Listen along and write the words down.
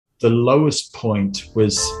the lowest point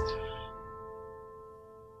was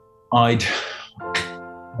I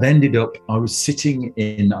was sitting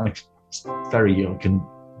in, I can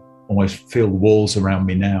almost feel the walls around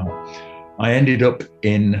me now. I ended up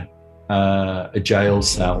in a jail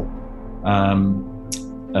cell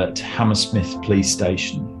at Hammersmith Police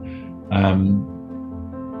Station,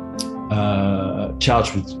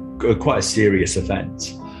 charged with quite a serious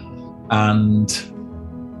offence. And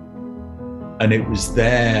it was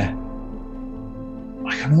there,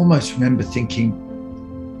 I can almost remember thinking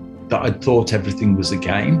that I'd thought everything was a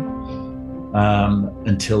game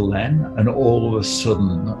until then. And all of a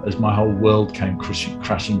sudden, as my whole world came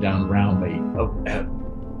crashing down around me,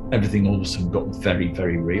 everything all of a sudden got very,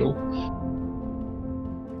 very real.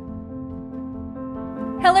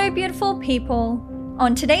 Hello, beautiful people.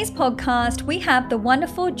 On today's podcast, we have the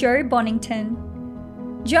wonderful Jo Bonington.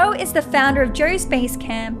 Jo is the founder of Jo's Base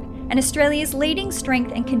Camp and Australia's leading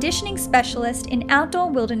strength and conditioning specialist in outdoor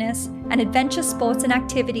wilderness and adventure sports and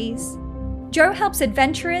activities. Jo helps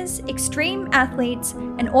adventurers, extreme athletes,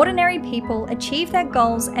 and ordinary people achieve their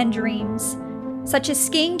goals and dreams, such as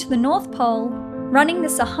skiing to the North Pole, running the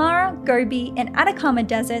Sahara, Gobi, and Atacama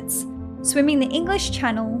deserts, swimming the English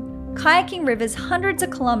Channel, kayaking rivers hundreds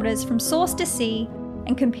of kilometres from source to sea,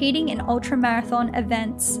 and competing in ultramarathon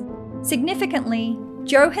events. Significantly,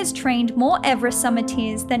 Jo has trained more Everest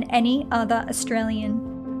summiteers than any other Australian.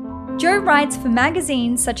 Jo writes for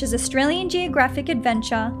magazines such as Australian Geographic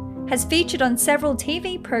Adventure, has featured on several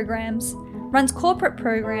TV programs, runs corporate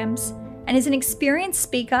programs, and is an experienced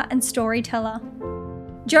speaker and storyteller.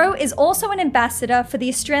 Jo is also an ambassador for the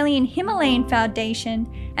Australian Himalayan Foundation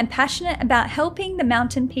and passionate about helping the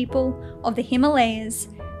mountain people of the Himalayas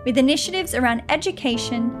with initiatives around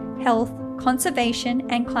education, health, conservation,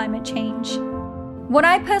 and climate change. What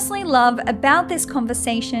I personally love about this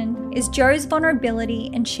conversation is Jo's vulnerability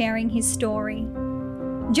in sharing his story.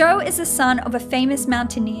 Jo is the son of a famous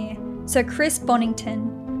mountaineer, Sir Chris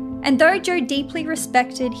Bonington, and though Jo deeply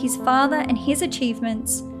respected his father and his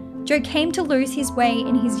achievements, Jo came to lose his way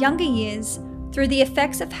in his younger years through the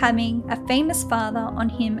effects of having a famous father on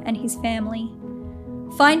him and his family,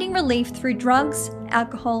 finding relief through drugs,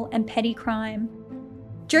 alcohol, and petty crime.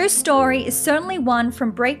 Jo's story is certainly one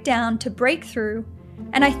from breakdown to breakthrough,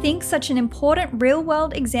 and I think such an important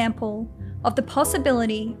real-world example of the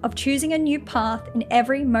possibility of choosing a new path in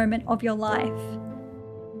every moment of your life.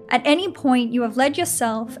 At any point you have led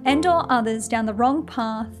yourself and/or others down the wrong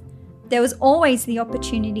path, there was always the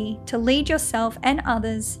opportunity to lead yourself and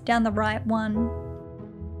others down the right one.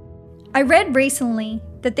 I read recently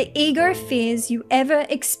that the ego fears you ever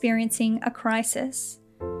experiencing a crisis,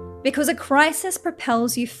 because a crisis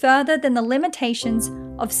propels you further than the limitations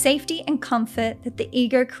of safety and comfort that the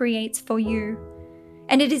ego creates for you.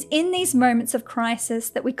 And it is in these moments of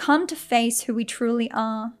crisis that we come to face who we truly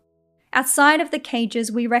are. Outside of the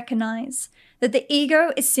cages, we recognize that the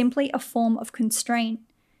ego is simply a form of constraint.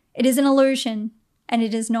 It is an illusion, and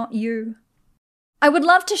it is not you. I would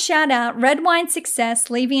love to shout out Red Wine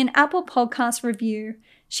Success leaving an Apple Podcast review,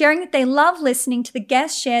 sharing that they love listening to the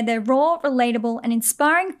guests share their raw, relatable, and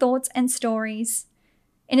inspiring thoughts and stories.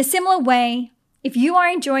 In a similar way, if you are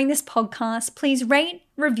enjoying this podcast, please rate,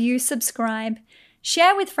 review, subscribe,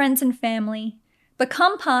 share with friends and family,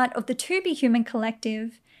 become part of the To Be Human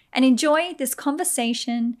Collective, and enjoy this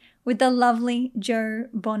conversation with the lovely Jo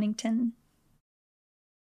Bonington.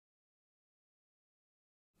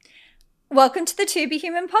 Welcome to the To Be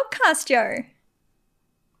Human podcast, Jo.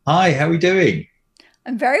 Hi, how are we doing?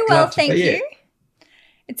 I'm very well, thank you.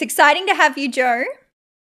 It's exciting to have you, Jo.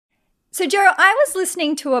 So, Jo, I was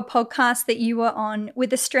listening to a podcast that you were on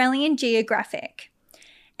with Australian Geographic,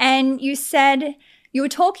 and you said you were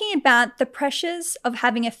talking about the pressures of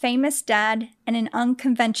having a famous dad and an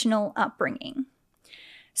unconventional upbringing.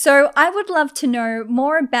 So I would love to know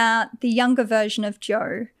more about the younger version of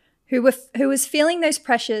Jo, who was feeling those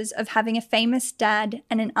pressures of having a famous dad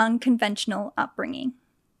and an unconventional upbringing.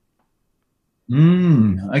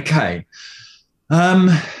 Okay.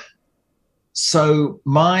 So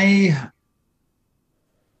when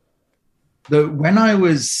I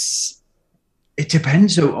was, it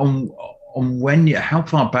depends on how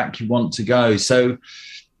far back you want to go. So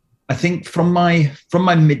I think from my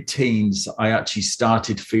mid-teens, I actually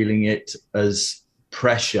started feeling it as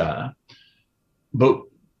pressure. But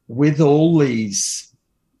with all these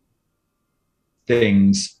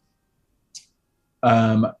things,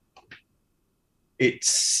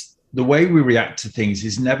 it's the way we react to things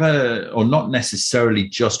is never, or not necessarily,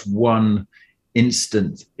 just one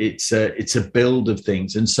instant. It's a build of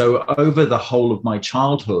things. And so over the whole of my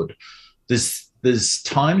childhood, there's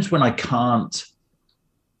times when I can't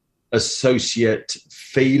associate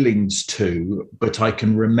feelings to, but I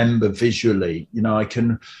can remember visually. I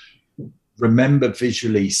can remember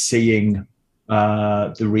visually seeing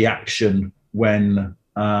the reaction when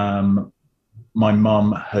my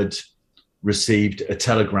mum had received a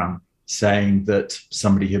telegram saying that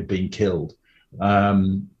somebody had been killed.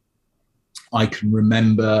 I can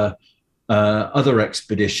remember other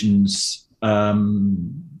expeditions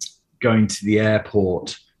going to the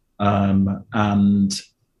airport and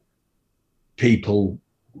people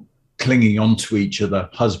clinging onto each other,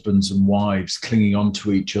 husbands and wives clinging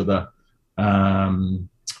onto each other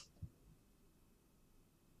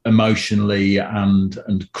emotionally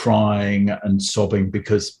and crying and sobbing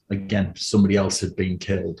because, again, somebody else had been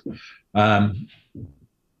killed.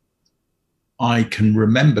 I can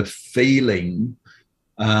remember feeling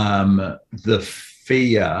the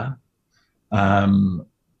fear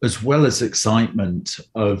as well as excitement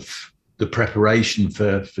of the preparation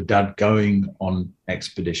for Dad going on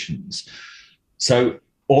expeditions. So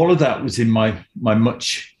all of that was in my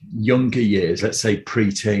much younger years, let's say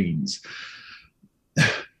pre-teens.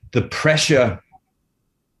 The pressure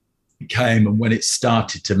came, and when it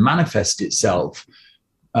started to manifest itself,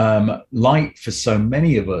 like for so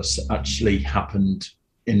many of us, actually happened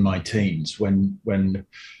in my teens when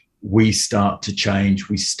we start to change,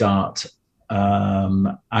 we start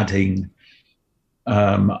adding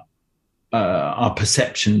our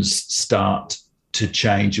perceptions start to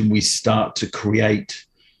change, and we start to create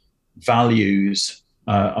values,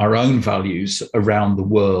 our own values around the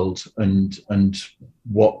world and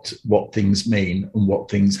what things mean and what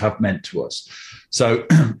things have meant to us. So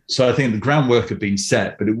I think the groundwork had been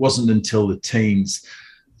set, but it wasn't until the teens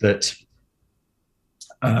that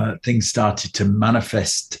things started to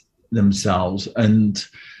manifest themselves. And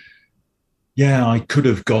yeah, I could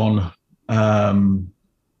have gone one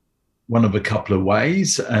of a couple of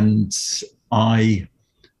ways, and I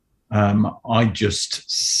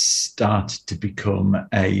just started to become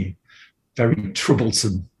a very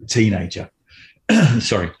troublesome teenager.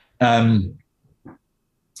 Sorry. And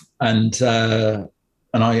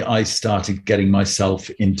I started getting myself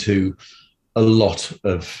into a lot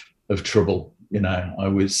of trouble. I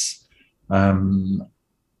was, I'm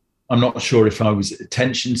not sure if I was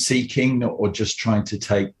attention seeking or just trying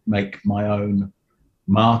to make my own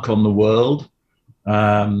mark on the world.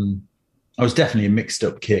 I was definitely a mixed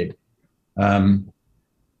up kid.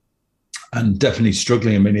 And definitely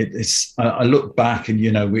struggling. I mean, I look back and,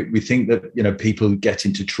 we think that, people who get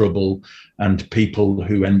into trouble and people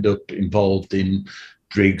who end up involved in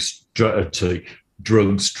drugs, drink,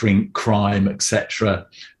 crime, etc.,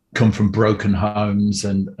 come from broken homes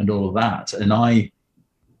and all of that. And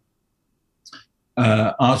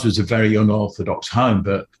ours was a very unorthodox home,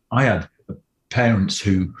 but I had parents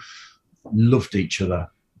who loved each other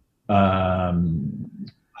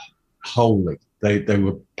wholly. They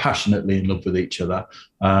were passionately in love with each other,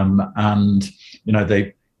 and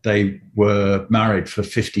they were married for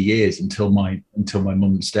 50 years until my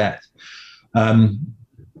mum's death, and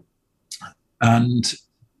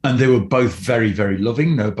they were both very, very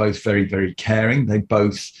loving. They were both very, very caring. They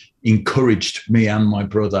both encouraged me and my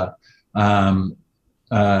brother in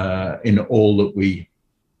all that we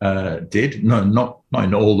did. No, not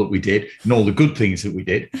in all that we did, in all the good things that we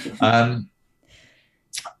did.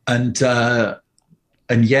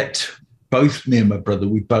 And yet, both me and my brother,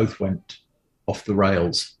 we both went off the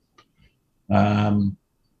rails. Yeah.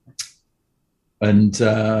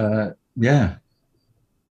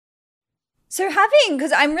 So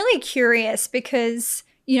because I'm really curious because,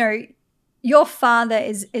 your father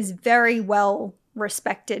is very well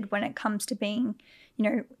respected when it comes to being,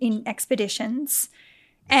 in expeditions.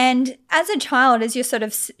 And as a child, as you're sort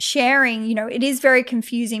of sharing, it is very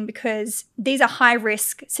confusing because these are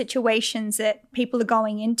high-risk situations that people are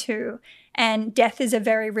going into, and death is a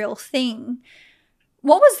very real thing.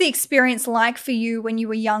 What was the experience like for you when you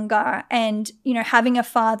were younger and, having a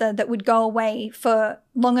father that would go away for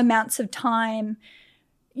long amounts of time?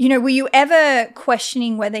 Were you ever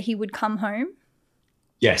questioning whether he would come home?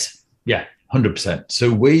 Yes. Yeah, 100%.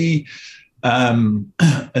 So we... and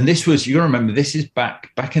this was, you remember, this is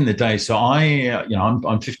back in the day. So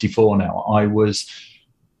I'm 54 now. I was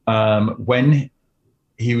when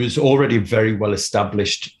he was already a very well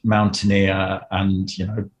established mountaineer, and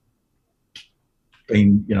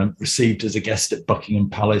being received as a guest at Buckingham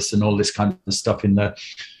Palace and all this kind of stuff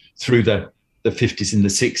through the 50s and the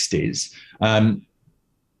 60s.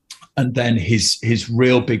 And then his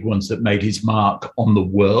real big ones that made his mark on the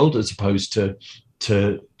world, as opposed to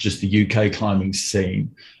just the UK climbing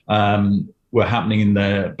scene, were happening in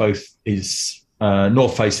both his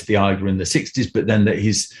North Face of the Eiger in the 60s, but then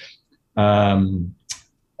his um,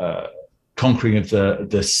 conquering of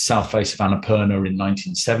the south face of Annapurna in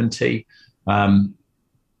 1970, when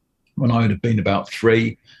I would have been about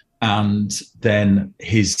 3, and then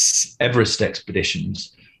his Everest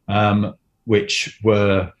expeditions, which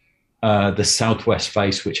were the southwest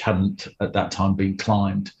face, which hadn't at that time been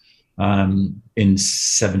climbed, in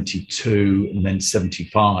 72 and then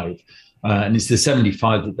 75. And it's the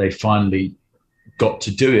 75 that they finally got to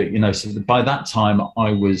do it, so by that time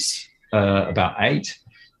I was about 8.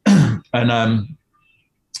 And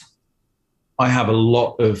I have a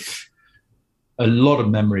lot of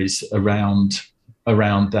memories around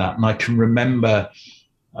that, and I can remember.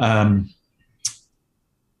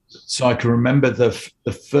 So I can remember the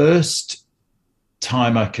first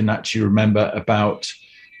time I can actually remember about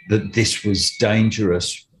that this was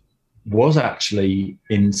dangerous was actually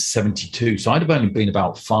in 72. So I'd have only been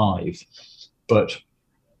about 5, but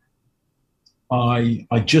I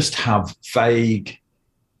just have vague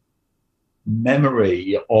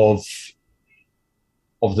memory of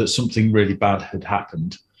that something really bad had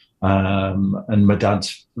happened, and my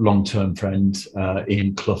dad's long-term friend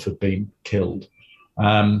Ian Clough had been killed,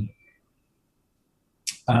 and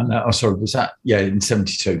sorry, was that in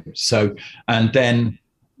 72? So, and then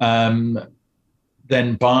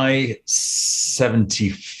by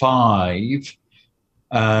 75,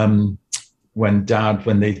 when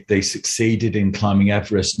they succeeded in climbing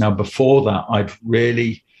Everest. Now, before that,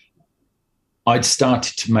 I'd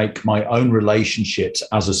started to make my own relationships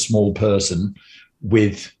as a small person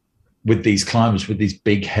with these climbers, with these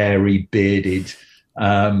big, hairy, bearded,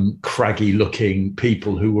 craggy looking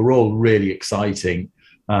people who were all really exciting.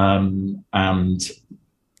 And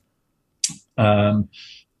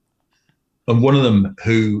one of them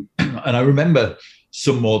who, and I remember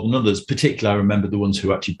some more than others, particularly I remember the ones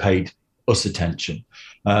who actually paid us attention.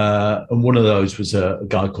 And one of those was a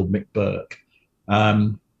guy called Mick Burke.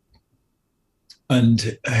 And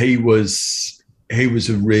he was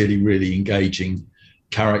a really, really engaging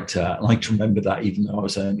character. And I can remember that even though I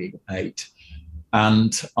was only 8.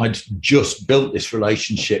 And I'd just built this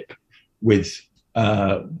relationship with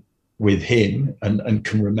him, and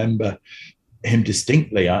can remember him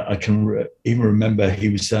distinctly. I can even remember he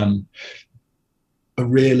was a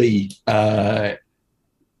really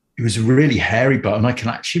hairy butt, and I can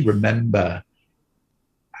actually remember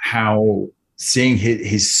how seeing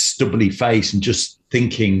his stubbly face and just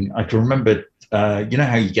thinking, I can remember, you know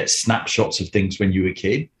how you get snapshots of things when you were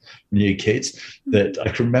kids, that I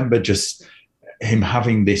can remember just him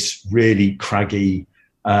having this really craggy,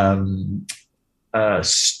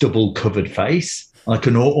 stubble covered face. And I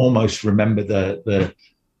can almost remember the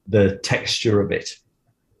texture of it.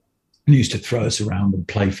 And he used to throw us around and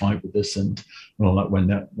play fight with us and all that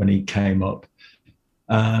when he came up.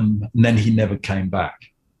 And then he never came back.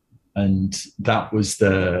 And that was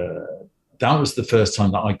the first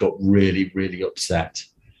time that I got really, really upset.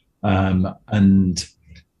 And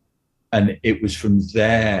it was from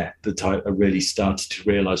there that I really started to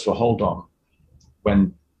realize, well, hold on,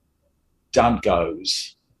 when Dad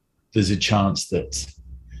goes, there's a chance that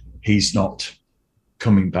he's not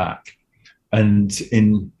coming back. And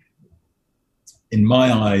in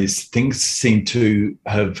my eyes, things seem to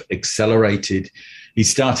have accelerated. He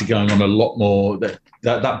started going on a lot more.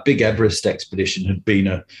 That big Everest expedition had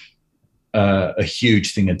been a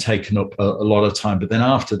huge thing and taken up a lot of time. But then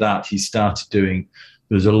after that, he started doing,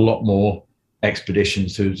 there was a lot more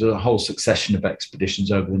expeditions. There was a whole succession of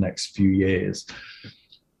expeditions over the next few years.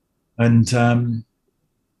 And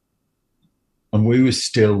we were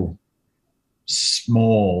still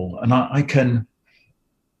small. And I can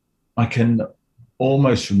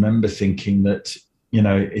almost remember thinking that,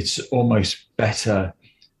 it's almost better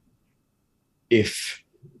if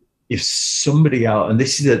somebody else, and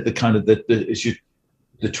this is the kind of the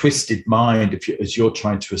twisted mind, as you're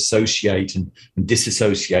trying to associate and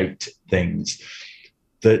disassociate things,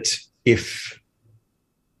 that if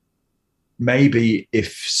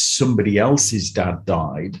somebody else's dad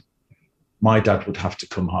died, my dad would have to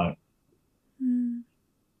come home. And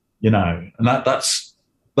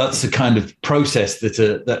that's the kind of process that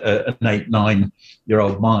an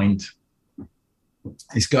 8-9-year-old mind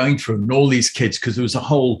is going through. And all these kids, because there was a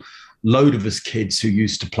whole load of us kids who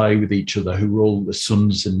used to play with each other, who were all the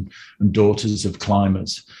sons and daughters of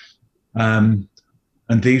climbers. And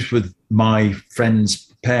these were my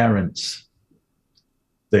friends' parents,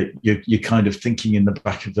 that you're kind of thinking in the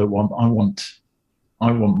back of the one, I want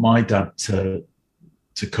my dad to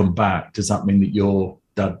come back. Does that mean that your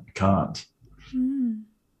dad can't?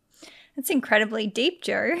 That's incredibly deep,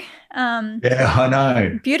 Joe. Yeah, I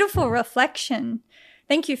know. Beautiful reflection.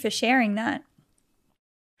 Thank you for sharing that.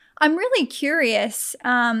 I'm really curious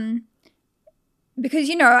because,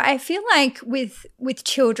 I feel like with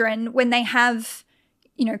children, when they have,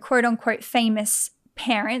 quote unquote famous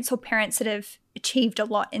parents or parents that have achieved a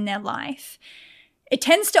lot in their life, it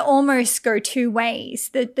tends to almost go two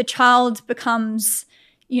ways. The child becomes,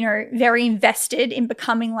 very invested in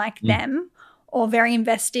becoming like them, or very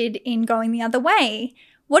invested in going the other way.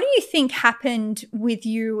 What do you think happened with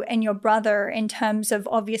you and your brother in terms of,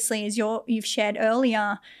 obviously, as you've shared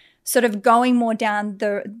earlier, sort of going more down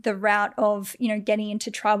the route of, getting into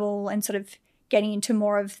trouble and sort of getting into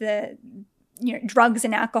more of the, drugs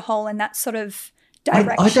and alcohol and that sort of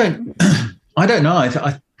direction? I don't know.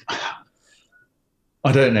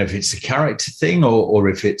 I don't know if it's a character thing or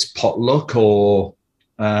if it's potluck or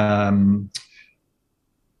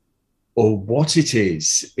what it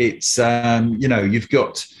is. It's, you've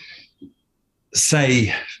got,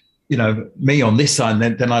 say, me on this side,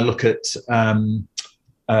 and then I look at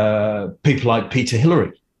people like Peter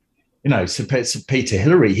Hillary. So Peter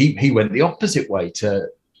Hillary, he went the opposite way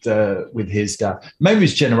with his dad. Maybe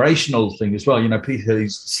it's a generational thing as well. Peter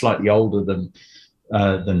Hillary's slightly older than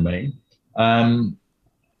me. And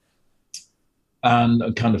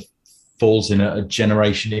kind of falls in a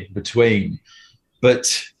generation in between.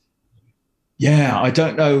 But yeah, I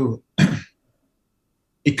don't know.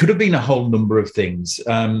 It could have been a whole number of things.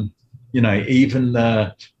 Even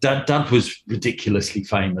Dad was ridiculously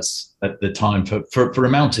famous at the time for a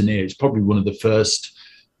mountaineer. He's probably one of the first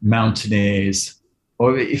mountaineers,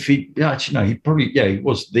 or if he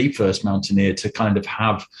was the first mountaineer to kind of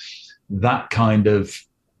have that kind of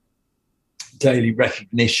daily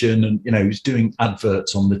recognition. And he was doing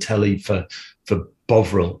adverts on the telly for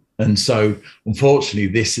Bovril. And so unfortunately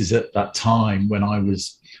this is at that time when I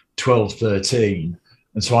was 12, 13,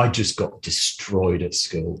 and so I just got destroyed at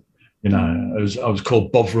school. I was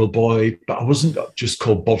called Bovril Boy, but I wasn't just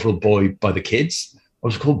called Bovril Boy by the kids. I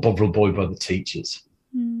was called Bovril Boy by the teachers.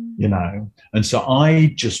 And so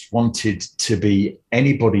I just wanted to be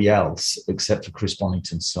anybody else except for Chris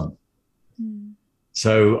Bonington's son.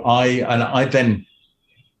 So I then,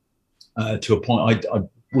 to a point, I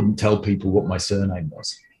wouldn't tell people what my surname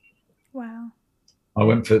was. Wow. I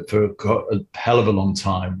went for a hell of a long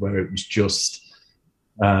time where it was just,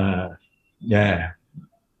 it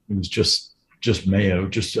was just me. I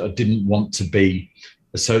didn't want to be.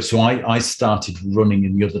 So I started running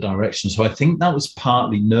in the other direction. So I think that was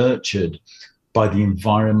partly nurtured by the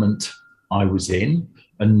environment I was in,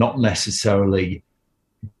 and not necessarily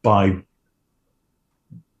by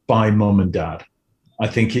mum and dad. I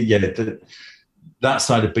think that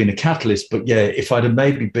side had been a catalyst, but if I'd have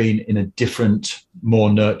maybe been in a different,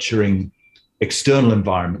 more nurturing external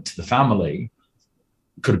environment to the family,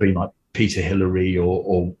 it could have been like Peter Hillary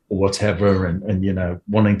or whatever, and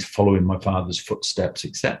wanting to follow in my father's footsteps,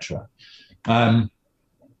 etc. But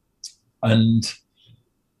I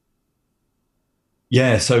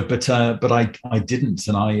didn't,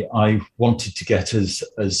 and I wanted to get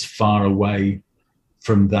as far away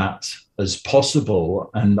from that as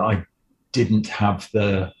possible, and I didn't have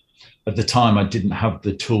at the time I didn't have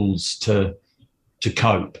the tools to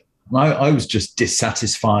cope. I was just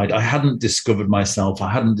dissatisfied. I hadn't discovered myself. I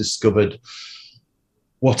hadn't discovered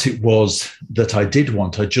what it was that I did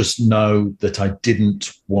want. I just know that I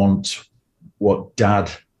didn't want what Dad,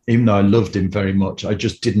 even though I loved him very much, I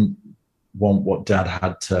just didn't want what Dad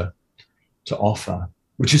had to offer,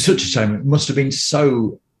 which is such a shame. It must have been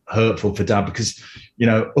so hurtful for Dad because,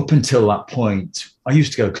 up until that point, I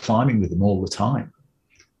used to go climbing with him all the time.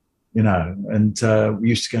 And we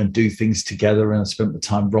used to go and do things together, and I spent the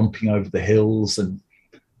time romping over the hills and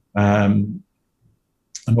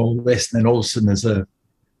all this. And then all of a sudden, as a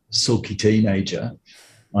sulky teenager,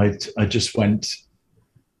 I just went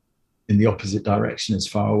in the opposite direction as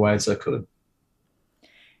far away as I could.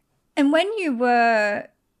 And when you were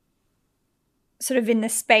sort of in the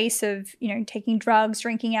space of, taking drugs,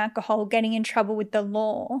 drinking alcohol, getting in trouble with the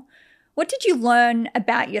law, what did you learn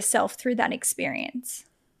about yourself through that experience?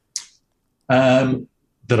 That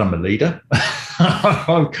I'm a leader.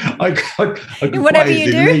 I could whatever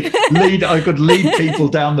you do, I could lead people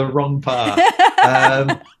down the wrong path.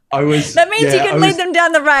 That means you can lead them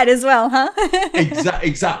down the right as well, huh?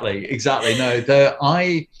 Exactly. No,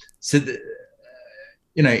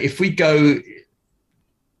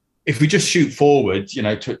 if we just shoot forward,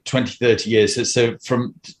 to 20, 30 years, so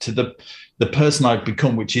from to the person I've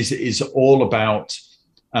become, which is all about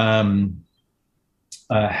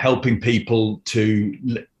helping people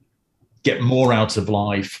to get more out of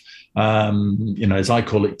life, as I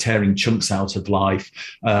call it, tearing chunks out of life,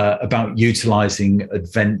 about utilizing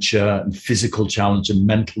adventure and physical challenge and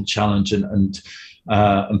mental challenge and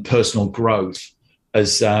and personal growth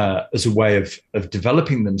as a way of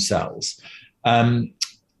developing themselves, and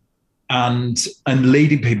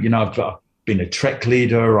leading people. I've been a Trek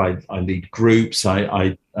leader. I lead groups.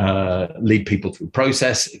 I lead people through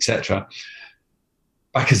process, etc.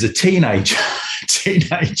 Back as a teenager,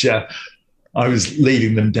 I was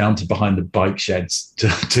leading them down to behind the bike sheds to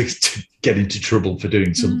get into trouble for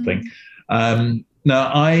doing something.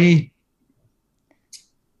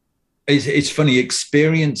 It's funny.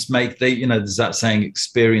 Experience there's that saying,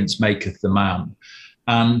 experience maketh the man.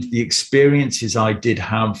 And the experiences I did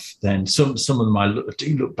have then, some of them I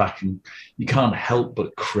do look back and you can't help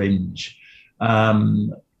but cringe.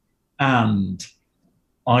 And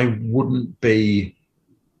I wouldn't be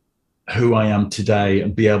who I am today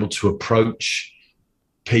and be able to approach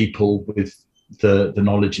people with the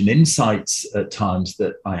knowledge and insights at times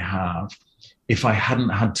that I have if I hadn't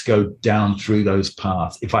had to go down through those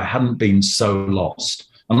paths, if I hadn't been so lost.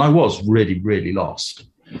 And I was really, really lost.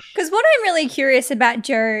 Because what I'm really curious about,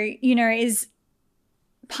 Joe, is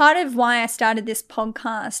part of why I started this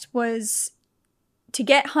podcast was to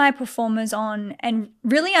get high performers on and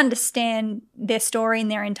really understand their story in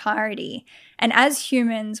their entirety. And as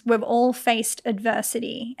humans, we've all faced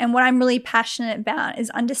adversity. And what I'm really passionate about is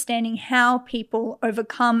understanding how people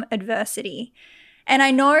overcome adversity. And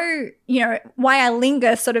I know, why I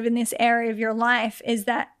linger sort of in this area of your life is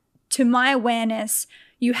that, to my awareness,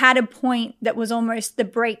 you had a point that was almost the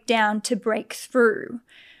breakdown to break through.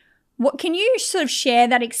 What can you sort of share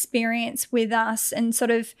that experience with us and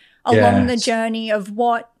sort of along the journey of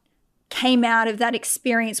what came out of that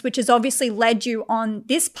experience, which has obviously led you on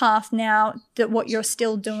this path now, that what you're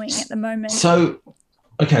still doing at the moment? So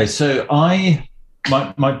my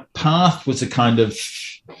path was a kind of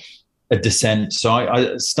a descent. So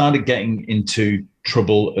I started getting into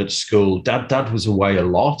trouble at school. Dad was away a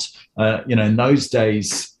lot. In those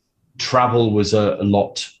days, travel was a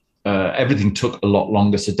lot. Everything took a lot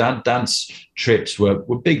longer. So Dad's trips were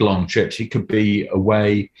big, long trips. He could be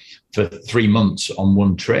away for 3 months on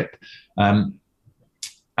one trip. And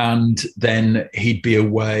then he'd be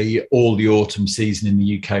away all the autumn season in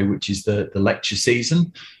the UK, which is the lecture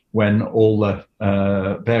season, when all the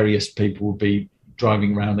various people would be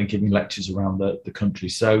driving around and giving lectures around the country.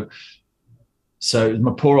 So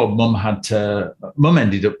my poor old mum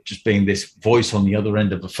ended up just being this voice on the other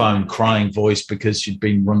end of the phone, crying voice, because she'd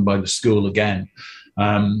been run by the school again.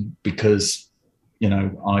 Because,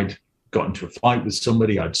 I'd got into a fight with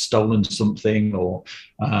somebody, I'd stolen something, or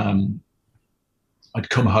I'd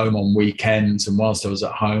come home on weekends, and whilst I was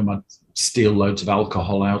at home, I'd steal loads of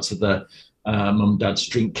alcohol out of the mum and dad's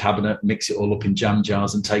drink cabinet, mix it all up in jam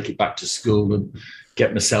jars and take it back to school and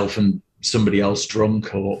get myself and somebody else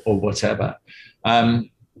drunk or whatever. But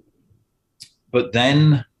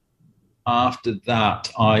then after that,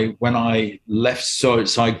 when I left, so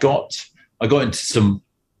I got into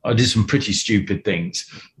I did some pretty stupid things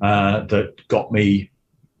that got me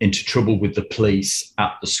into trouble with the police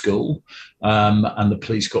at the school, and the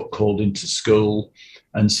police got called into school,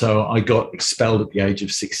 and so I got expelled at the age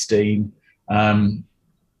of 16, and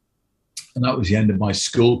that was the end of my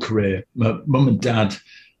school career. My mum and dad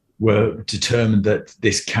were determined that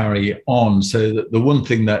this carry on. So that the one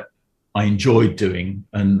thing that I enjoyed doing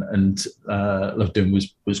and loved doing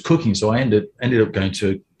was cooking. So I ended up going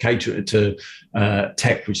to cater to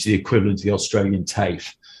TEC, which is the equivalent to the Australian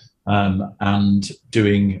TAFE, and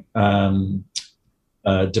doing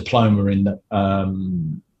a diploma in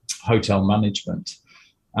hotel management.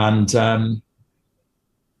 And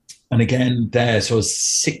again there, so I was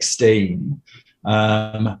 16,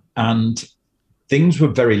 and things were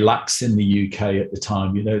very lax in the UK at the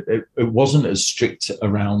time. It wasn't as strict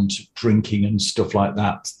around drinking and stuff like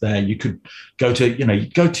that there. You could go to,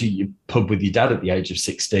 you'd go to your pub with your dad at the age of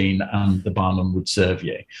 16 and the barman would serve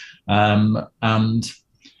you. And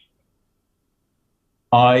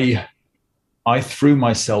I threw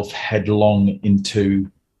myself headlong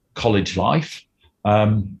into college life,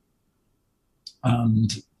 and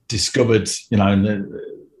discovered,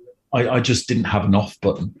 I just didn't have an off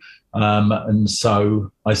button. And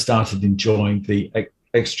so I started enjoying the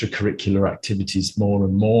extracurricular activities more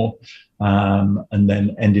and more, and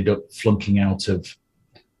then ended up flunking out of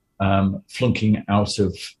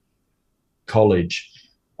college,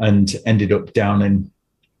 and ended up down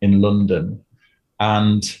in London,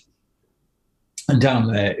 and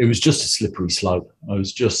down there it was just a slippery slope. I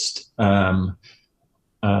was just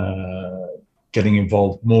getting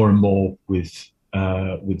involved more and more with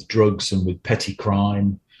drugs and with petty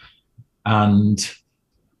crime. And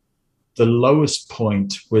the lowest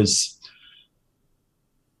point was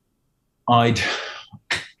I'd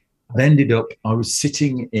I was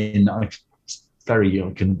sitting in, I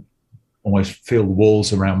can almost feel the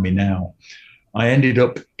walls around me now. I ended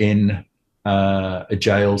up in a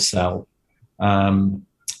jail cell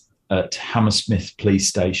at Hammersmith Police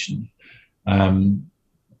Station,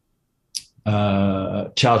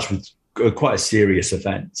 charged with quite a serious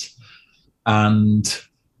offence. And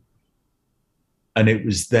it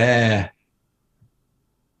was there,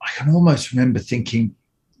 I can almost remember thinking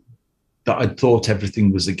that I'd thought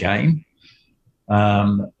everything was a game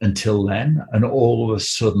until then. And all of a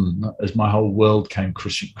sudden, as my whole world came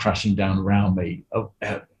crashing down around me,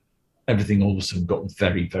 everything all of a sudden got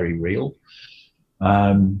very, very real.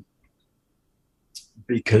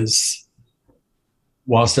 Because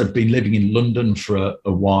whilst I'd been living in London for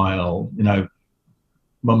a while,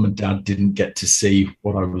 Mum and Dad didn't get to see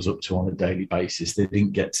what I was up to on a daily basis. They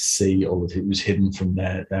didn't get to see all of it. It was hidden from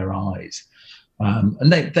their eyes.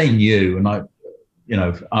 And they knew, and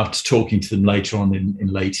after talking to them later on in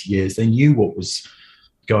later years, they knew what was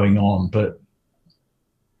going on. But,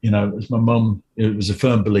 as my mum, it was a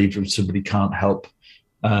firm believer of somebody can't help.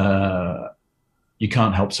 You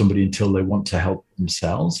can't help somebody until they want to help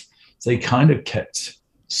themselves. So they kind of kept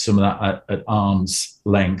some of that at arm's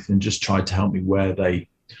length and just tried to help me where they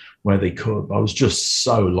could. But I was just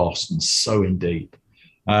so lost and so in deep.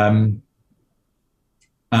 And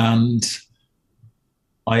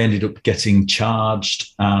I ended up getting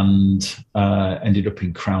charged and ended up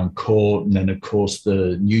in Crown Court. And then, of course,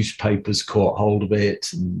 the newspapers caught hold of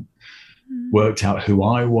it and worked out who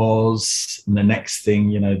I was. And the next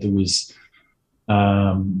thing, there was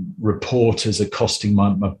reporters accosting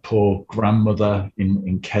my poor grandmother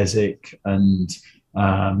in Keswick, and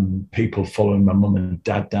people following my mum and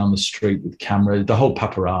dad down the street with camera. The whole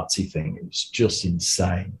paparazzi thing, it was just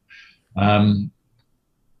insane. And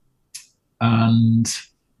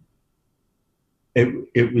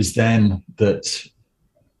it was then that,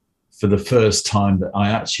 for the first time, that I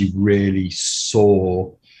actually really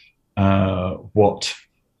saw what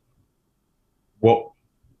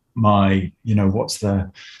my, what's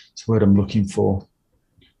the word I'm looking for?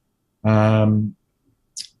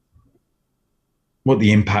 What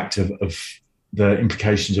the impact of the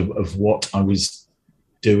implications of what I was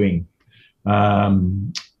doing,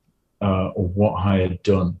 or what I had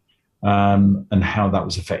done, and how that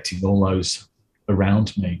was affecting all those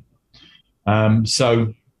around me.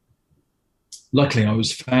 So luckily I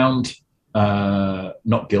was found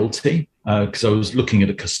not guilty, because I was looking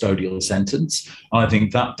at a custodial sentence. I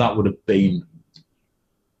think that would have been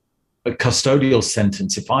a custodial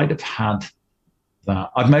sentence. If I'd have had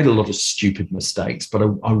that, I've made a lot of stupid mistakes, but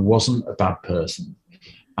I wasn't a bad person.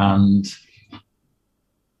 And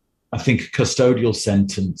I think a custodial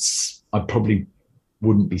sentence, I probably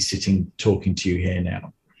wouldn't be sitting talking to you here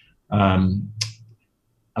now.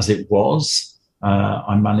 As it was,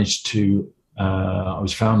 I managed to, I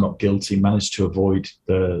was found not guilty, managed to avoid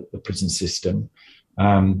the prison system.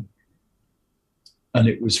 And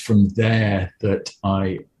it was from there that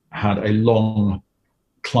I had a long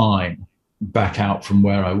climb back out from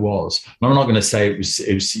where I was. And I'm not going to say it was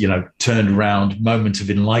turned around, moment of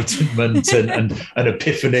enlightenment and an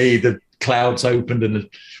epiphany. The clouds opened and a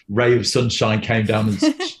ray of sunshine came down and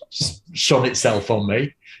shone itself on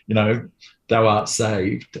me. Thou art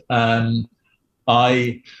saved.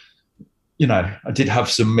 I did have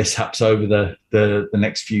some mishaps over the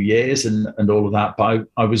next few years and all of that, but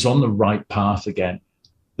I was on the right path again.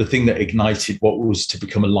 The thing that ignited what was to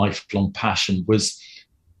become a lifelong passion was,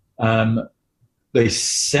 they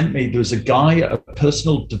sent me, there was a guy, a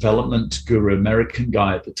personal development guru, American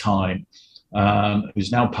guy at the time,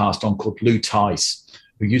 who's now passed on, called Lou Tice,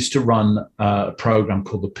 who used to run a program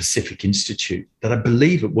called the Pacific Institute that I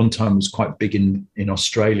believe at one time was quite big in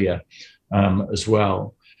Australia as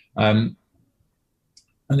well. And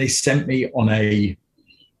they sent me on a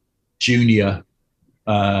junior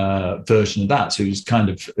version of that. So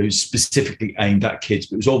it was specifically aimed at kids,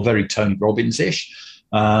 but it was all very Tony Robbins-ish,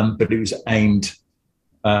 but it was aimed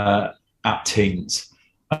at teens.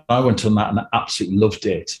 I went on that and I absolutely loved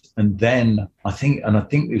it. And then I think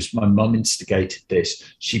it was my mum instigated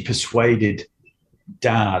this. She persuaded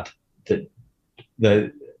Dad that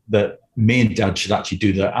me and Dad should actually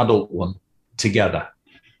do the adult one together.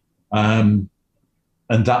 And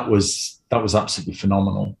that was absolutely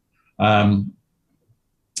phenomenal. So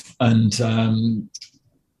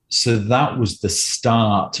that was the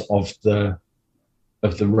start of the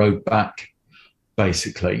road back,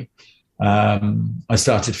 basically. I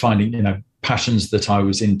started finding, passions that I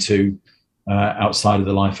was into outside of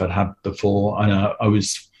the life I'd had before. And I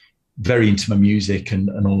was very into my music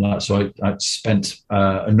and all that. So I spent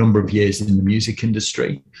a number of years in the music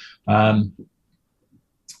industry. I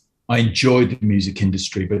enjoyed the music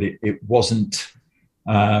industry, but it wasn't.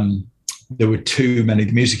 There were too many.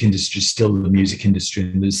 The music industry is still the music industry,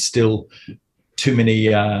 and there's still too many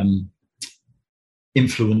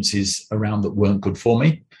influences around that weren't good for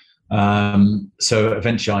me. So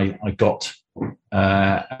eventually I got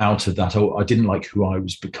out of that. I didn't like who I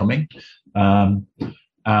was becoming. And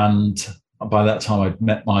by that time I'd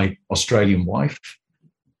met my Australian wife.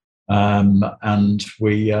 And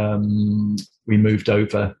we moved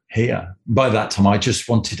over here. By that time I just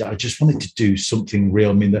wanted to do something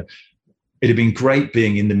real. I mean, it had been great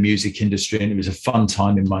being in the music industry, and it was a fun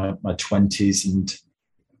time in my 20s. And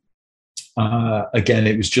again,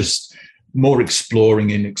 it was just more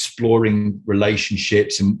exploring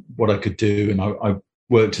relationships and what I could do. And I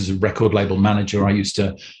worked as a record label manager. I used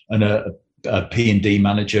to, and a P&D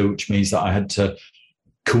manager, which means that I had to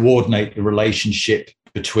coordinate the relationship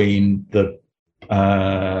between the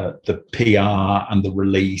PR and the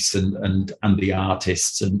release and the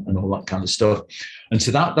artists and all that kind of stuff. And so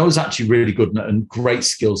that was actually really good and great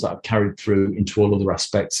skills that I've carried through into all other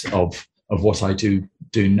aspects of what I do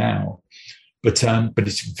now. But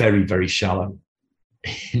it's very, very shallow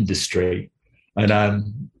industry.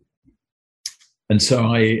 And so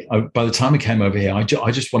I by the time I came over here, I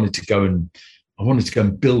just wanted to go and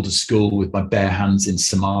build a school with my bare hands in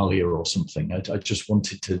Somalia or something. I just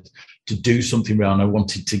wanted to do something real, and I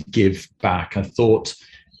wanted to give back. I thought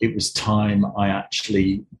it was time I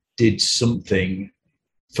actually did something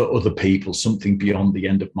for other people, something beyond the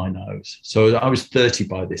end of my nose. So I was 30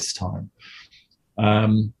 by this time.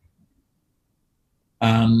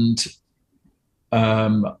 And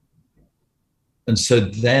so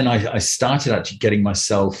then I started actually getting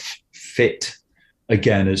myself fit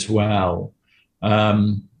again as well.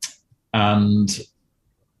 And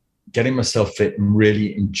getting myself fit, and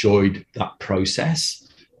really enjoyed that process.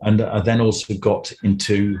 And I then also got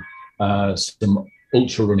into some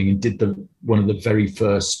ultra running and did one of the very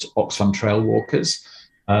first Oxfam Trail Walkers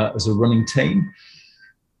as a running team.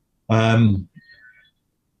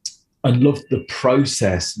 I loved the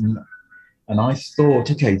process, and I thought,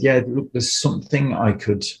 okay, yeah, look, there's something I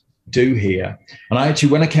could do here. And I actually,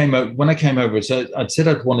 when I came over, so I'd said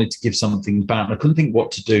I'd wanted to give something back, and I couldn't think what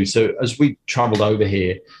to do. So as we traveled over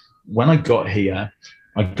here, when I got here,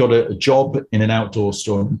 I got a job in an outdoor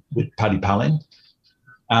store with Paddy Palin,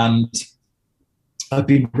 and I've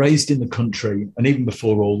been raised in the country, and even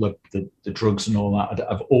before all the drugs and all that,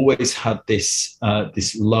 I've always had this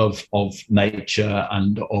love of nature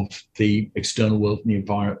and of the external world and the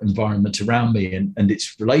environment around me and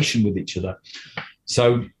its relation with each other.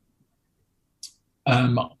 So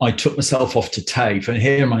I took myself off to TAFE, and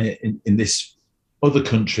here am I in this other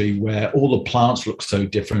country where all the plants look so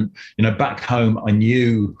different. You know, back home, I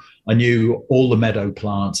knew all the meadow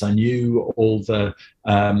plants. I knew all the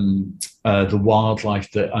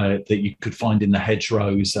wildlife that you could find in the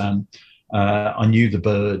hedgerows. I knew the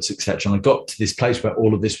birds, etc. And I got to this place where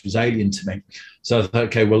all of this was alien to me. So I thought,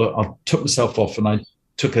 okay, well, look, I took myself off, and I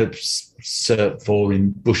took a Cert 4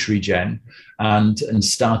 in bush regen and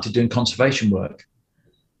started doing conservation work.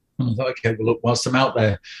 And I thought, okay, well, look, whilst I'm out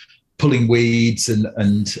there pulling weeds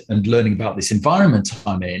and learning about this environment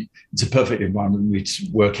I'm in, it's a perfect environment for me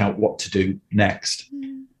to work out what to do next.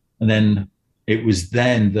 And then it was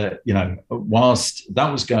then that, you know, whilst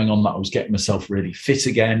that was going on, that I was getting myself really fit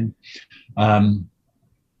again. I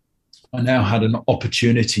now had an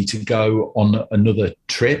opportunity to go on another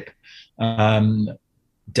trip.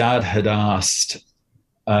 Dad had asked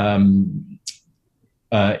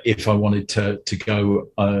if I wanted to go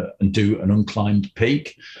and do an unclimbed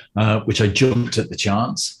peak, which I jumped at the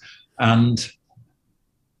chance. And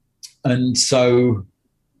so,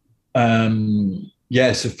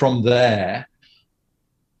 so from there,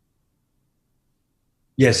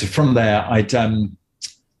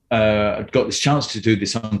 I'd got this chance to do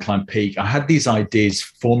this unclimbed peak. I had these ideas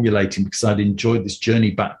formulating because I'd enjoyed this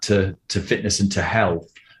journey back to fitness and to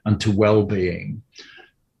health and to well-being.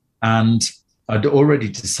 And I'd already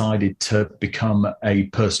decided to become a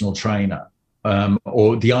personal trainer,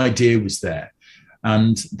 or the idea was there.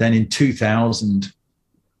 And then in 2000,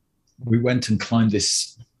 we went and climbed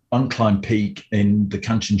this unclimbed peak in the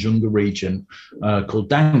Kanchenjunga region called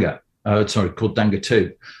Danga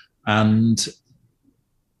 2. And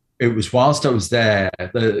it was whilst I was there,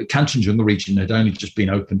 the Kanchenjunga region had only just been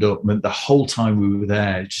opened up. And the whole time we were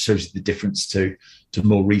there, it just shows you the difference to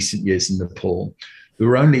more recent years in Nepal. We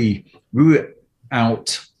were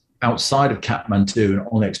outside of Kathmandu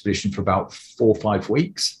on expedition for about 4 or 5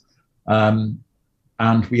 weeks. And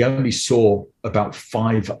we only saw about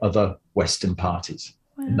 5 other Western parties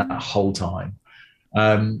in that whole time.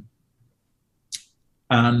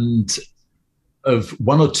 And of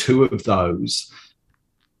one or two of those,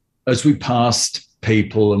 as we passed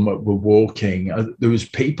people and were walking, there was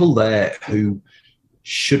people there who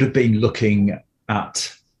should have been looking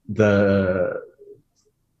at the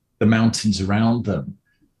mountains around them,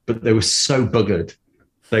 but they were so buggered.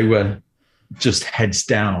 They were just heads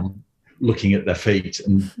down, looking at their feet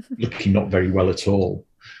and looking not very well at all.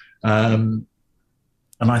 And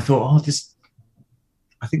I thought,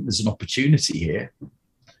 I think there's an opportunity here.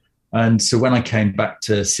 And so when I came back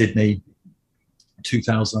to Sydney,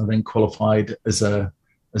 2000, I then qualified as a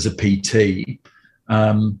PT.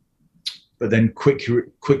 But then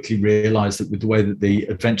quickly realised that with the way that the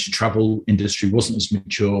adventure travel industry wasn't as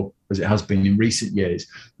mature as it has been in recent years,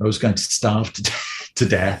 I was going to starve to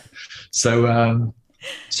death. So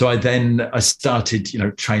I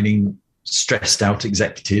started, training stressed out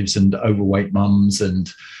executives and overweight mums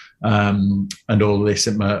and all this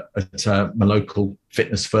at my local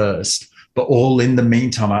Fitness First. But all in the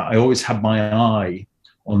meantime, I always had my eye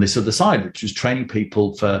on this other side, which was training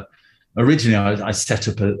people for. Originally, I set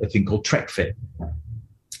up a thing called Trek Fit,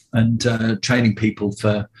 and training people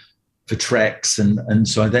for treks, and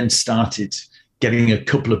so I then started getting a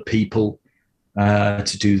couple of people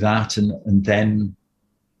to do that, and then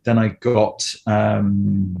I got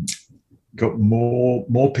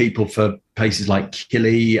more people for places like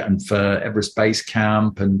Kili and for Everest Base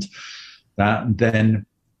Camp and that, and then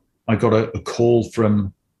I got a call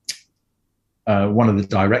from one of the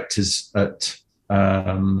directors at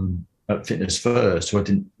Fitness First, who I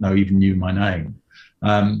didn't know even knew my name,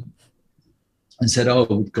 and said, "Oh,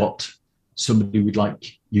 we've got somebody we'd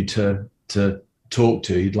like you to talk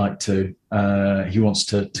to. He'd like to. He wants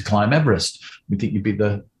to climb Everest. We think you'd be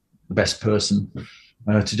the best person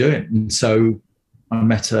to do it." And so I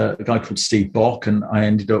met a guy called Steve Bock, and I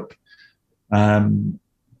ended up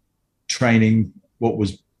training what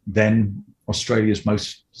was then Australia's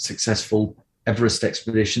most successful Everest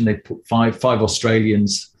expedition. They put five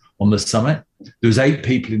Australians on the summit. There was 8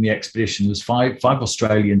 people in the expedition. There was five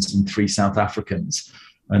Australians and 3 South Africans.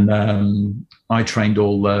 And I trained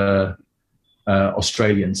all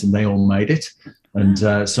Australians, and they all made it. And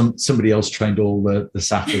somebody else trained all the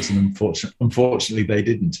Saffers, and unfortunately they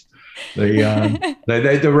didn't. They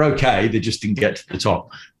were okay. They just didn't get to the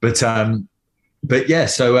top. But yeah.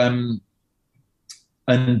 So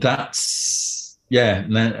and that's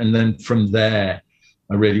And then from there,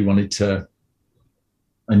 I really wanted to.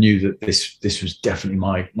 I knew that this was definitely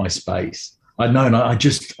my space. I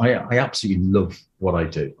absolutely love what I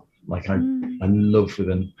do. Like I love with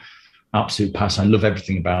an absolute passion. I love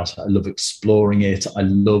everything about it. I love exploring it. I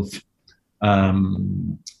love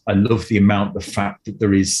the fact that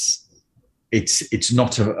there is. It's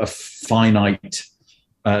not a finite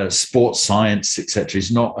sports science, etc.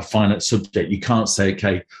 It's not a finite subject. You can't say,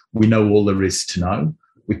 okay, we know all there is to know.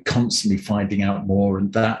 We're constantly finding out more,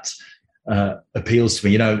 and that. Appeals to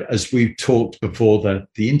me. As we talked before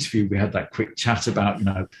the interview, we had that quick chat about,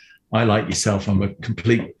 I like yourself, I'm a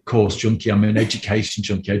complete course junkie, I'm an education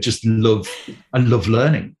junkie. I love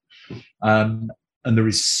learning. And there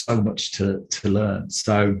is so much to learn.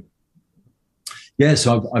 So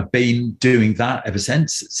I've been doing that ever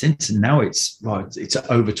since, and now it's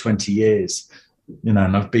over 20 years, and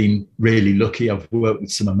I've been really lucky. I've worked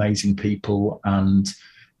with some amazing people, and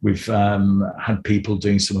we've had people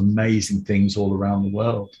doing some amazing things all around the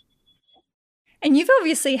world. And you've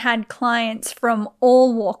obviously had clients from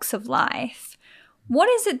all walks of life. What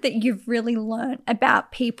is it that you've really learned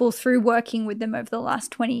about people through working with them over the last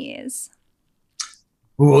 20 years?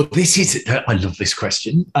 Well, I love this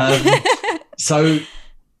question. So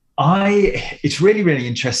it's really, really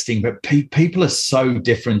interesting, but people are so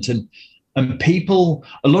different. And a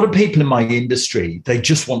lot of people in my industry, they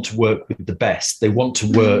just want to work with the best. They want to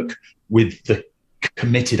work with the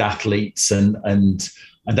committed athletes, and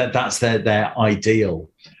that's their ideal.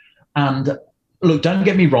 And look, don't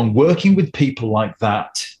get me wrong, working with people like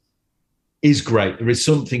that is great. There is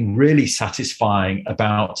something really satisfying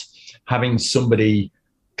about having somebody,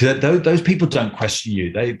 because those people don't question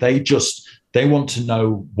you. They want to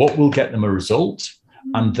know what will get them a result.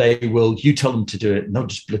 And you tell them to do it, and they'll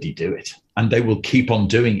just bloody do it. And they will keep on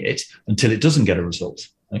doing it until it doesn't get a result.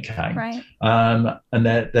 Okay. Right. And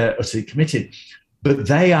they're utterly committed. But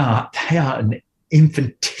they are an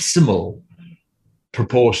infinitesimal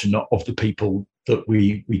proportion of the people that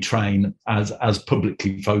we train as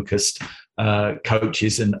publicly focused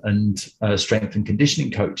coaches and strength and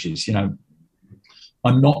conditioning coaches.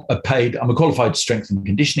 I'm a qualified strength and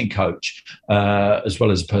conditioning coach, as well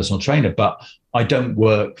as a personal trainer, but I don't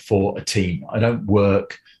work for a team. I don't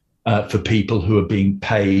work for people who are being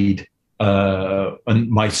paid and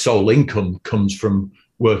my sole income comes from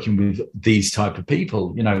working with these type of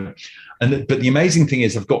people, but the amazing thing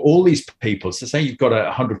is I've got all these people. So say you've got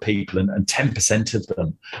 100 people and 10% of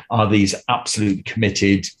them are these absolutely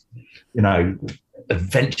committed,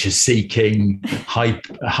 adventure seeking, high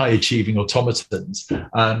achieving automatons.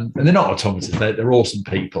 And they're not automatons, they're awesome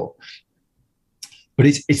people. But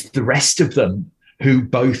it's the rest of them who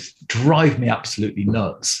both drive me absolutely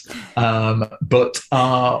nuts, but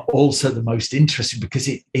are also the most interesting, because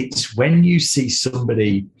it's when you see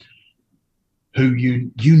somebody who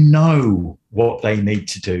you know what they need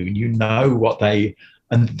to do,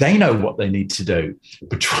 and they know what they need to do,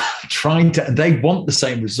 but trying to, and they want the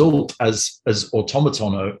same result as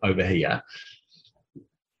automaton over here,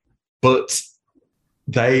 but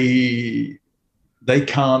they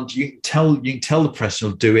can't. You can tell the person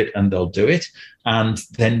will do it, and they'll do it. And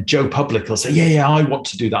then Joe Public will say, yeah, I want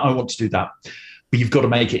to do that. But you've got to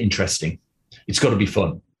make it interesting. It's got to be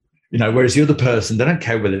fun. Whereas the other person, they don't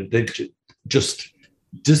care whether they just,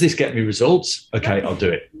 does this get me results? Okay, I'll do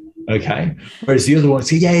it. Okay. Whereas the other one will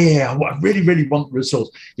say, yeah, I really, really want results.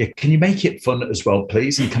 Yeah, can you make it fun as well,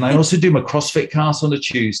 please? And can I also do my CrossFit class on a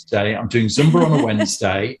Tuesday? I'm doing Zumba on a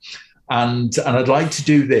Wednesday. And I'd like to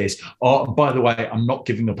do this. Oh, by the way, I'm not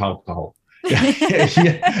giving up alcohol. And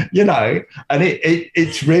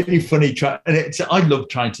it's really funny. I love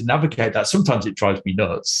trying to navigate that. Sometimes it drives me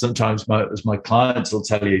nuts. Sometimes, as my clients will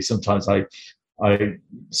tell you, sometimes I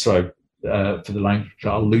for the language,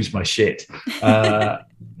 I'll lose my shit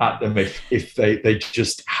at them if they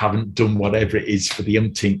just haven't done whatever it is for the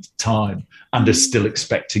umpteenth time and are still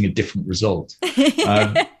expecting a different result.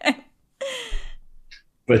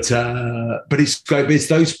 But it's great. It's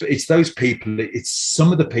those people. It's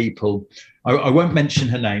some of the people. I won't mention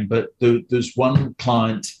her name, but there's one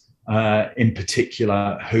client in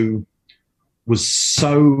particular who was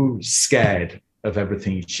so scared of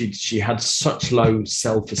everything. She had such low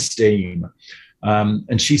self-esteem,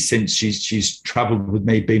 and she's travelled with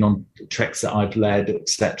me, been on treks that I've led,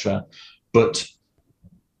 etc. But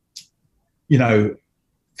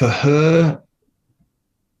for her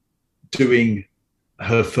doing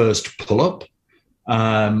her first pull-up,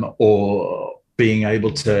 or being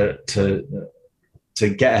able to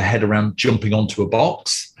get her head around jumping onto a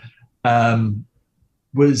box,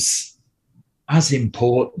 was as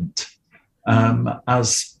important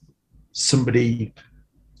as somebody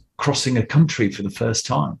crossing a country for the first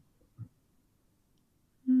time.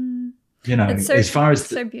 It's so, as far as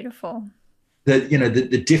so beautiful.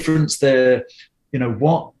 The difference there.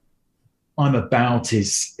 What I'm about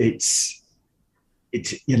is it's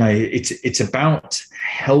about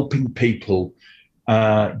helping people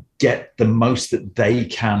get the most that they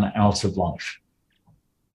can out of life.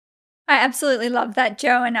 I absolutely love that,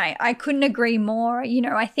 Joe, and I couldn't agree more.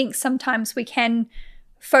 I think sometimes we can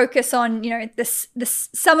focus on, this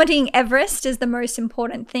summiting Everest is the most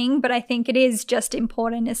important thing, but I think it is just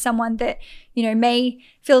important as someone that, may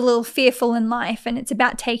feel a little fearful in life, and it's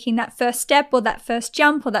about taking that first step or that first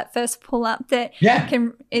jump or that first pull up that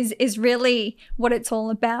is really what it's all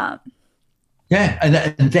about. Yeah,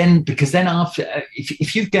 and then, because then after,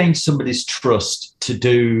 if you've gained somebody's trust to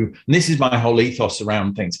do, and this is my whole ethos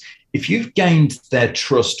around things, if you've gained their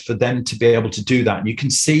trust for them to be able to do that, and you can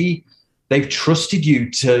see they've trusted you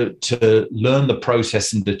to learn the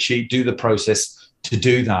process and do the process to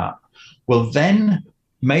do that, well, then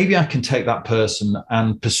maybe I can take that person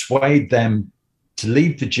and persuade them to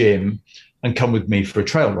leave the gym and come with me for a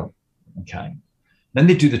trail run. Okay. Then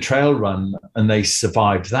they do the trail run and they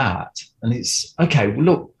survive that. And it's, okay, well,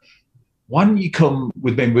 look, why don't you come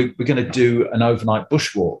with me? We're going to do an overnight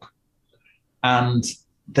bushwalk. And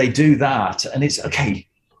they do that. And it's, okay,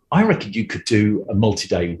 I reckon you could do a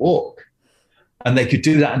multi-day walk. And they could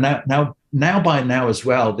do that. And now as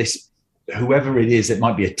well, this, whoever it is, it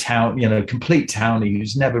might be a town, complete townie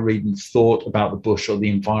who's never even thought about the bush or the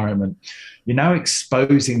environment. You're now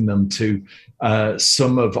exposing them to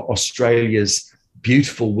some of Australia's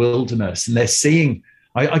beautiful wilderness, and they're seeing.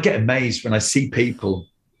 I get amazed when I see people,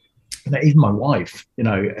 even my wife,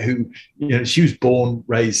 who, she was born,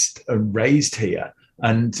 raised here,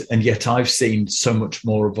 and yet I've seen so much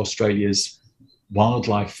more of Australia's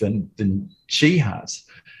wildlife than she has,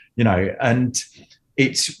 and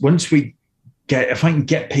it's once if I can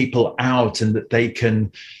get people out and that they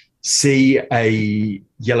can see a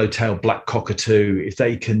yellow-tailed black cockatoo, if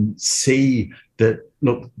they can see that,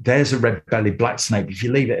 look, there's a red-bellied black snake, if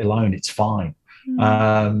you leave it alone, it's fine.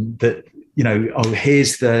 That,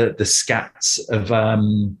 here's the scats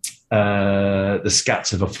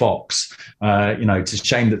of a fox. It's a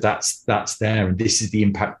shame that's there, and this is the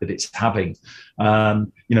impact that it's having.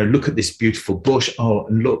 Look at this beautiful bush. Oh,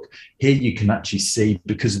 and look, here you can actually see,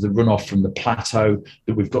 because of the runoff from the plateau,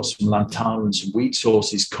 that we've got some lantana and some wheat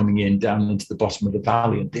sources coming in down into the bottom of the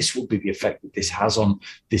valley. And this will be the effect that this has on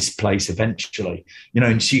this place eventually.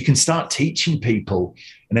 And so you can start teaching people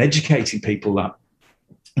and educating people that.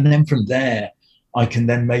 And then from there, I can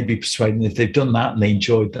then maybe persuade them, if they've done that and they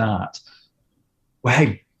enjoyed that, well,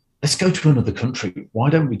 hey, let's go to another country. Why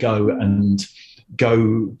don't we go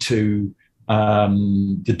to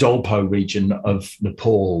the Dolpo region of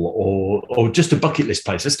Nepal, or just a bucket list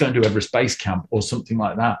place? Let's go and do Everest Base Camp or something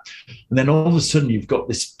like that. And then all of a sudden you've got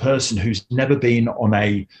this person who's never been on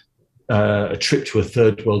a trip to a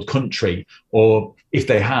third world country, or if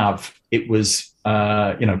they have, it was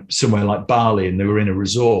somewhere like Bali and they were in a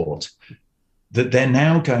resort, that they're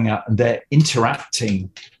now going out and they're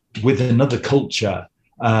interacting with another culture,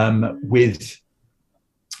 with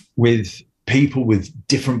people with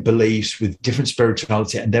different beliefs, with different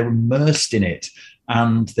spirituality, and they're immersed in it,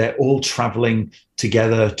 and they're all traveling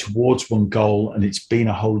together towards one goal, and it's been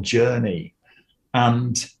a whole journey.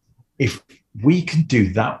 And if we can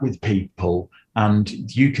do that with people, and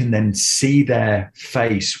you can then see their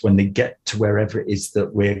face when they get to wherever it is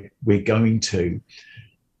that we're going to,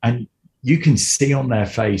 and you can see on their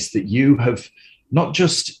face that you have not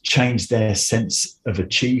just changed their sense of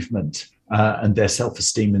achievement and their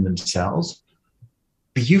self-esteem in themselves,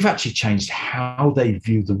 but you've actually changed how they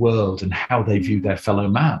view the world and how they view their fellow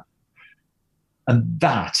man. And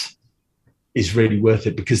that is really worth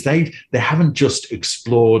it, because they haven't just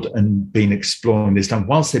explored and been exploring this time.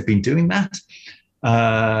 Whilst they've been doing that,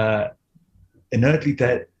 inertly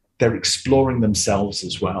they're exploring themselves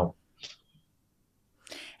as well.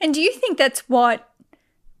 And do you think that's what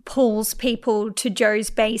pulls people to Joe's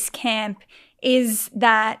Base Camp, is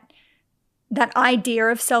that idea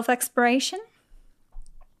of self-exploration?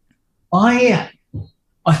 I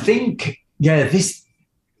think, this,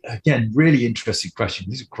 again, really interesting question.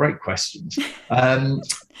 These are great questions. I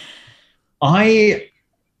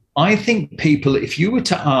think people, if you were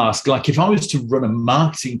to ask, like if I was to run a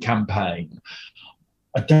marketing campaign,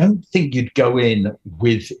 I don't think you'd go in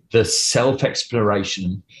with the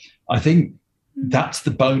self-exploration. I think that's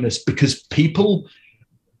the bonus, because people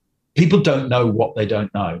don't know what they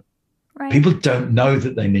don't know. Right. People don't know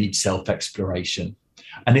that they need self-exploration.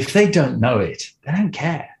 And if they don't know it, they don't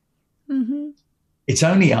care. Mm-hmm. It's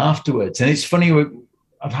only afterwards. And it's funny,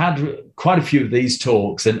 I've had quite a few of these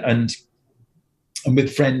talks and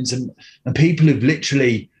with friends and people who've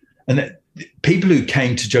literally, and people who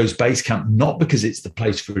came to Joe's Base Camp, not because it's the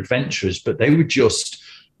place for adventurers, but they were just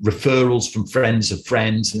referrals from friends of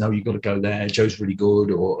friends. You've got to go there. Joe's really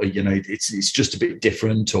good, or it's just a bit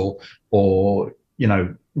different, or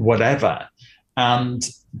whatever. And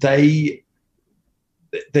they've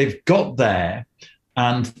got there,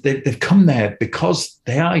 and they've come there because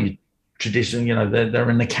they are traditional. They're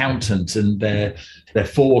an accountant, and they're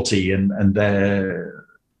 40, and they're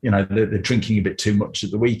drinking a bit too much at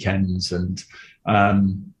the weekends, and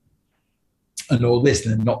all this,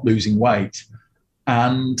 and they're not losing weight.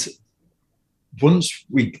 And once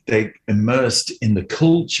they immersed in the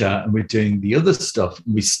culture and we're doing the other stuff,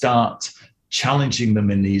 and we start challenging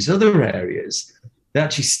them in these other areas, they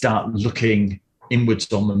actually start looking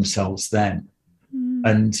inwards on themselves then.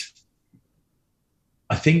 And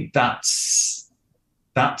I think that's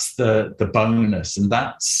the bonus, and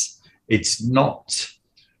it's not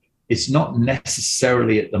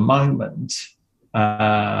necessarily at the moment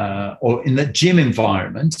or in the gym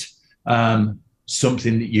environment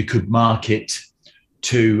something that you could market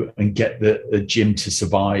to and get the gym to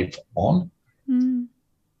survive on.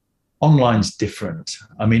 Online's different.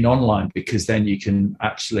 I mean, online, because then you can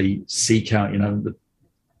actually seek out, the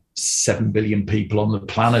 7 billion people on the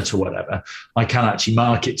planet or whatever. I can actually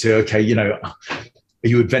market to, okay, are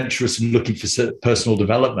you adventurous and looking for personal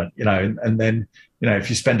development? And then, if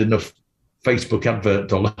you spend enough Facebook advert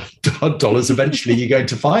dollars, eventually you're going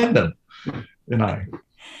to find them,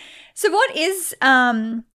 So what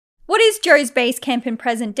is Joe's Base Camp in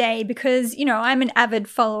present day? Because, I'm an avid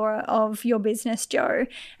follower of your business, Joe,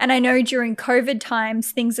 and I know during COVID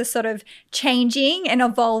times, things are sort of changing and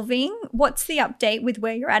evolving. What's the update with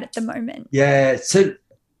where you're at the moment? Yeah, so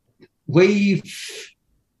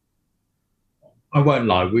I won't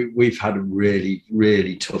lie, we've had a really,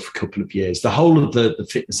 really tough couple of years. The whole of the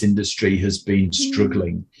fitness industry has been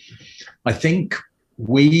struggling. I think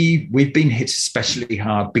we've been hit especially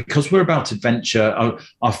hard because we're about adventure.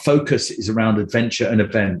 Our focus is around adventure and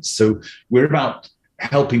events. So we're about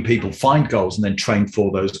helping people find goals and then train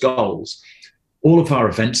for those goals. All of our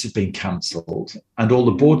events have been cancelled and all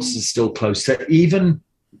the borders are still closed. So even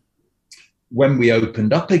when we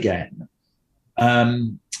opened up again,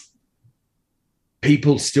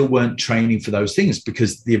 people still weren't training for those things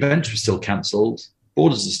because the events were still cancelled,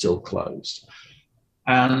 borders are still closed.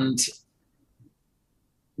 And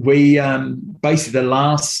we basically the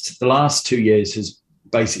last 2 years has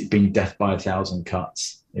basically been death by 1,000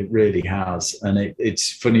 cuts. It really has. And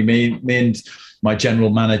it's funny, me and my general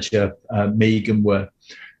manager, Megan,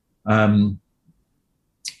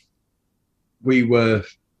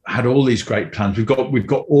 had all these great plans. We've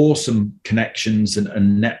got awesome connections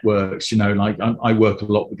and networks. You know, like I work a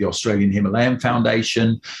lot with the Australian Himalayan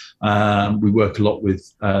Foundation. We work a lot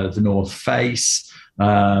with the North Face,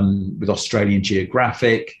 with Australian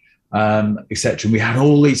Geographic, etc. And we had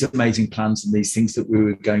all these amazing plans and these things that we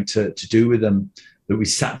were going to do with them. That we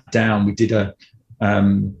sat down, we did an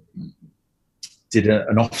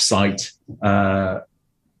offsite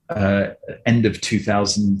end of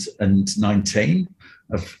 2019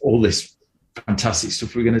 of all this fantastic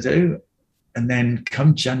stuff we were going to do. And then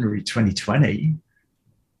come January 2020,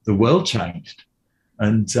 the world changed.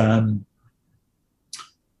 And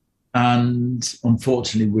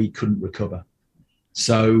unfortunately, we couldn't recover.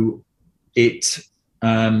 So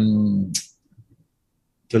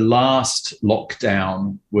the last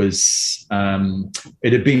lockdown was,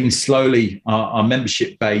 it had been slowly, our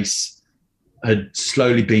membership base had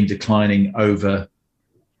slowly been declining over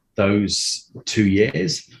those 2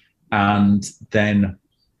 years. And then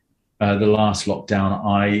the last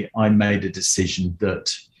lockdown, I made a decision that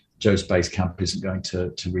Joe's Base Camp isn't going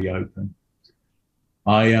to reopen.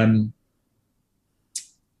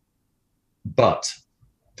 But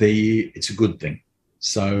it's a good thing.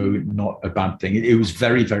 So not a bad thing. It was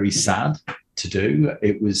very, very sad to do.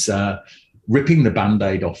 It was ripping the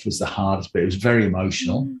Band-Aid off was the hardest bit. It was very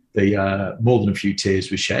emotional. More than a few tears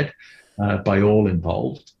were shed by all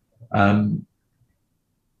involved.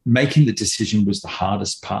 Making the decision was the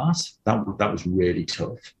hardest part. That was really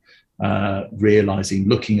tough. Realizing,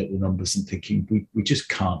 looking at the numbers and thinking, we just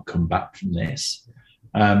can't come back from this.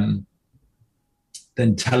 Then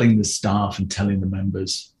telling the staff and telling the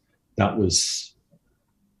members, that was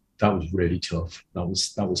really tough. That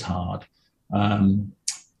was hard.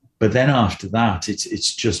 But then after that,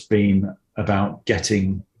 it's just been about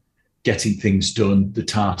getting things done, the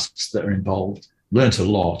tasks that are involved. Learned a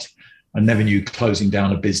lot. I never knew closing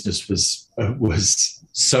down a business was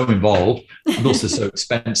so involved and also so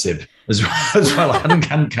expensive as well. I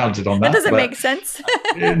hadn't counted on that. That doesn't make sense.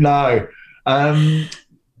 No. But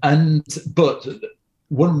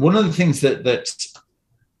one of the things that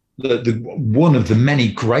one of the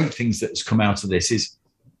many great things that has come out of this is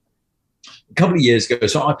a couple of years ago.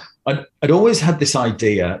 So I'd always had this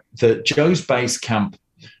idea that Joe's Base Camp,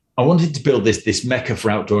 I wanted to build this mecca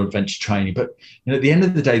for outdoor adventure training. But at the end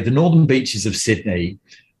of the day, the northern beaches of Sydney,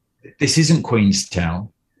 this isn't Queenstown.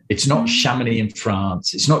 It's not Chamonix in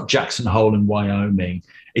France. It's not Jackson Hole in Wyoming.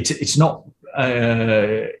 It's not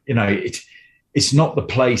it's not the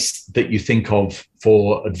place that you think of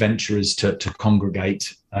for adventurers to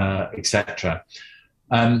congregate, etc.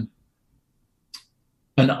 And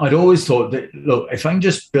I'd always thought that, look, if I can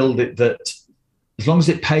just build it that as long as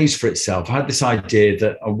it pays for itself, I had this idea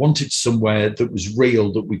that I wanted somewhere that was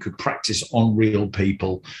real, that we could practice on real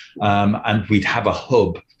people, and we'd have a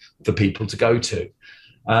hub for people to go to.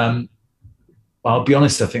 I'll be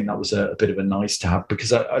honest, I think that was a bit of a nice to have,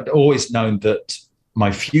 because I'd always known that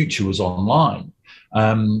my future was online,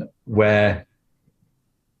 where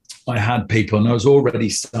I had people, and I was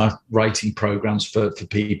already writing programs for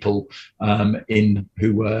people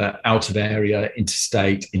who were out of area,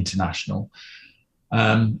 interstate, international.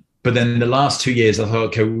 But then in the last 2 years, I thought,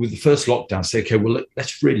 okay, with the first lockdown, I said, okay, well,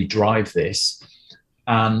 let's really drive this.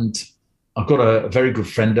 And I've got a very good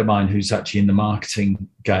friend of mine who's actually in the marketing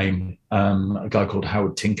game, a guy called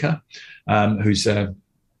Howard Tinker, who's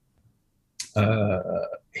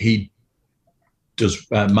he does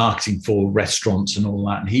marketing for restaurants and all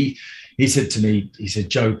that. And he said to me, he said,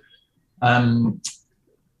 Joe,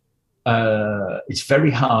 it's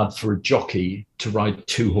very hard for a jockey to ride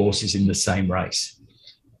two horses in the same race.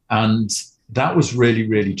 And that was really,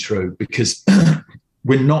 really true, because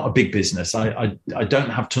we're not a big business. I don't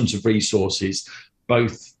have tons of resources.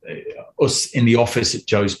 Both us in the office at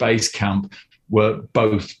Joe's Base Camp were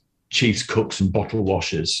both chief's cooks and bottle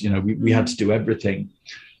washers. You know, we had to do everything.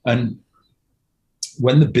 And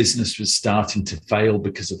when the business was starting to fail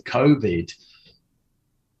because of COVID,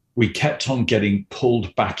 we kept on getting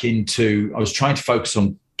pulled back into, I was trying to focus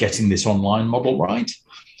on getting this online model right,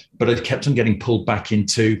 but I kept on getting pulled back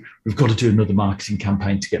into, we've got to do another marketing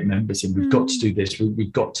campaign to get members in. We've got to do this.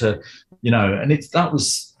 We've got to, and that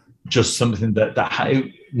was just something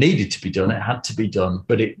that needed to be done. It had to be done,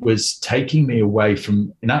 but it was taking me away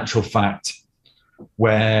from, in actual fact,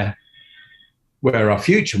 where our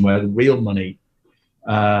future, where the real money,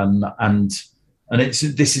 and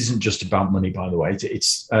this isn't just about money, by the way.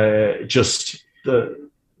 It's just the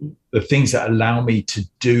things that allow me to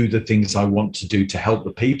do the things I want to do to help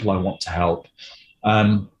the people I want to help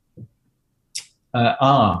are.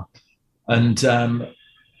 And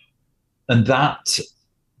that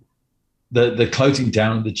the closing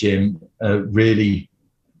down of the gym really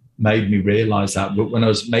made me realize that. But when I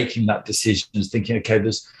was making that decision, I was thinking, okay,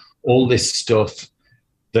 there's all this stuff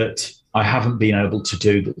that I haven't been able to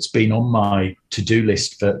do that's been on my to-do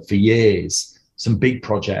list for years, some big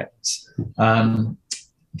projects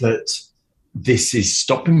that this is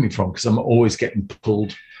stopping me from, because I'm always getting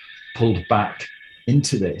pulled back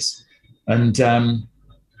into this. And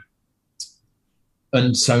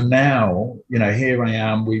so now, here I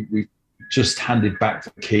am, we've just handed back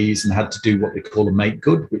the keys and had to do what they call a make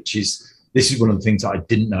good, this is one of the things that I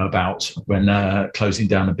didn't know about when closing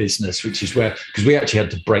down a business, which is because we actually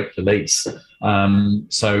had to break the lease.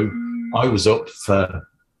 So I was up for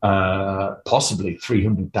possibly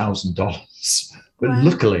 $300,000. But wow.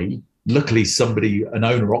 Luckily somebody, an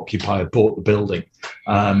owner occupier, bought the building.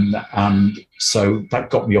 And so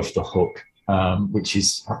that got me off the hook, which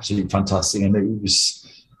is absolutely fantastic. And it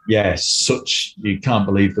was, you can't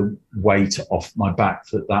believe the weight off my back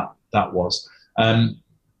that was.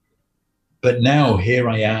 But now here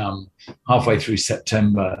I am halfway through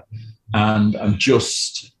September, and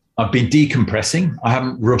I've been decompressing. I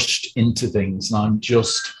haven't rushed into things, and I'm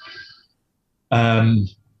just,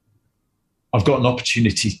 I've got an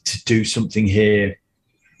opportunity to do something here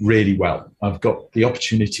really well. I've got the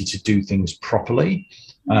opportunity to do things properly.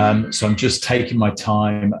 So I'm just taking my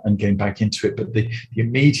time and getting back into it. But the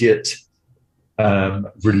immediate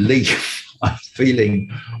relief I'm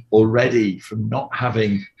feeling already from not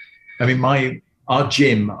having, our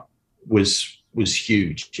gym was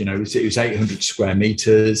huge. It was 800 square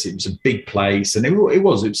meters. It was a big place, and it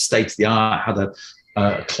was state of the art. Had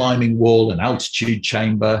a climbing wall, an altitude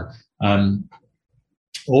chamber,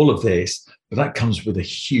 all of this, but that comes with a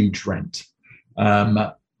huge rent.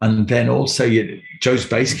 And then also, Joe's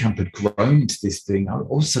Base Camp had grown to this thing.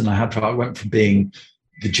 All of a sudden, I went from being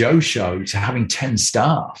the Joe Show to having 10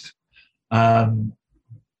 staff, and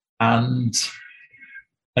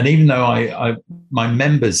even though my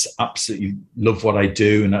members absolutely love what I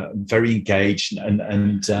do and are very engaged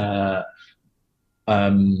and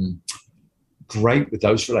great with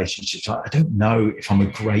those relationships, I don't know if I'm a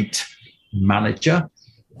great manager.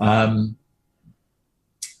 And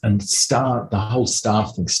the whole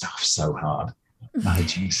staff thing, staff's so hard,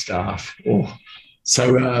 managing staff. Oh.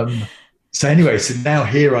 So anyway, so now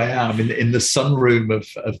here I am in the sunroom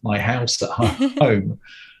of my house at home,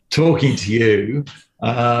 talking to you,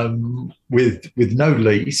 with no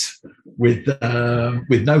lease, with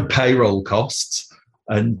no payroll costs,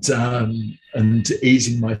 and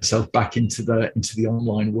easing myself back into the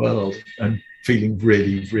online world and feeling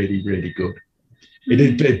really, really, really good.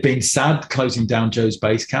 It had been sad closing down Joe's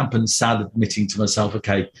Base Camp, and sad admitting to myself,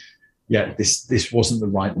 okay, this wasn't the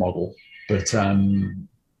right model, but in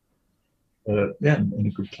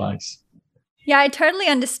a good place. Yeah, I totally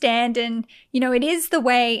understand. And, it is the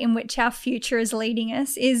way in which our future is leading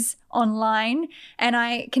us is online. And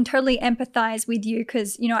I can totally empathize with you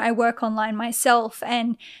because, I work online myself,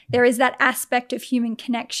 and there is that aspect of human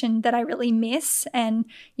connection that I really miss. And,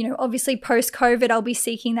 obviously post-COVID, I'll be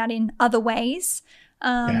seeking that in other ways.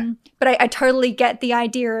 But I totally get the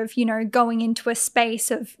idea of, going into a space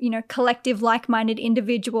of, collective like-minded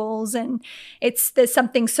individuals, and there's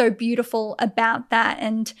something so beautiful about that.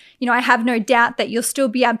 And, I have no doubt that you'll still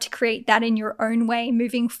be able to create that in your own way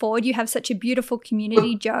moving forward. You have such a beautiful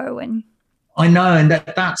community, Joe. And I know, and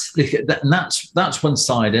that's one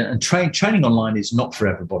side. And training online is not for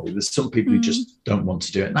everybody. There's some people who just don't want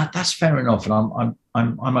to do it. And that's fair enough, and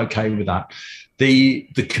I'm okay with that. The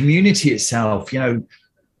community itself,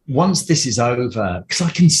 once this is over, because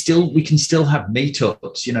we can still have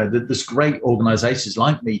meetups. There's great organisations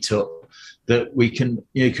like Meetup that we can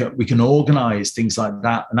organise things like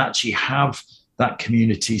that and actually have that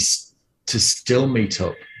community to still meet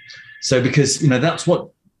up. So because that's what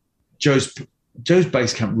Joe's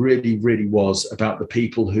Base Camp really, really was about, the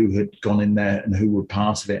people who had gone in there and who were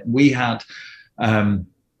part of it. And we had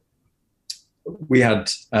we had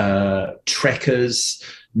trekkers,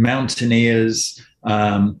 mountaineers,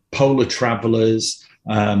 polar travelers,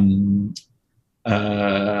 ocean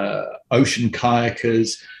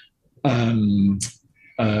kayakers,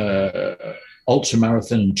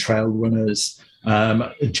 ultramarathon and trail runners,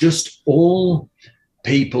 just all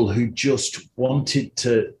people who just wanted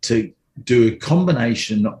to do a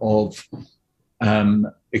combination of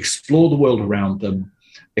explore the world around them,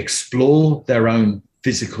 explore their own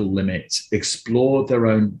physical limits, explore their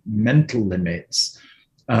own mental limits,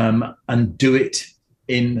 and do it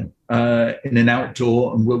in an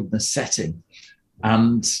outdoor and wilderness setting.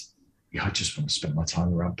 And I just want to spend my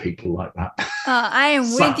time around people like that. Oh, I am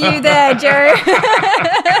with you there, Joe.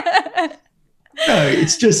 No, it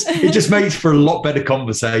just makes for a lot better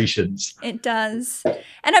conversations. It does.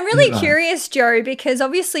 And I'm really curious, Joe, because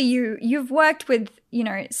obviously you've worked with,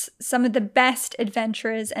 some of the best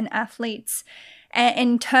adventurers and athletes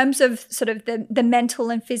in terms of sort of the mental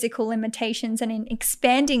and physical limitations and in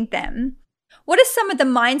expanding them. What are some of the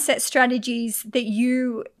mindset strategies that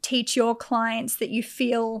you teach your clients that you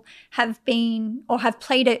feel have been or have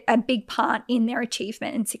played a big part in their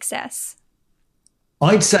achievement and success?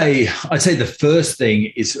 I'd say the first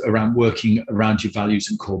thing is around working around your values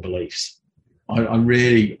and core beliefs. I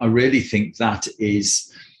really think that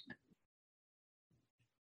is,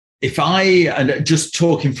 and just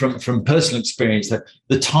talking from personal experience, that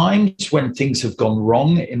the times when things have gone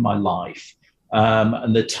wrong in my life,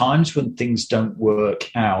 and the times when things don't work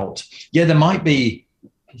out, there might be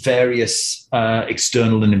various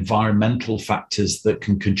external and environmental factors that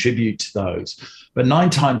can contribute to those, but 9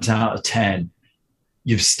 times out of 10,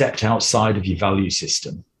 you've stepped outside of your value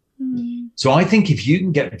system. So I think if you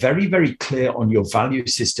can get very, very clear on your value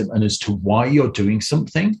system and as to why you're doing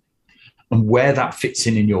something and where that fits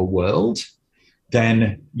in your world,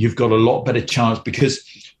 then you've got a lot better chance, because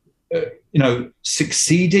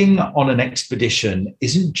succeeding on an expedition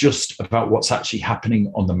isn't just about what's actually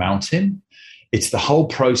happening on the mountain. It's the whole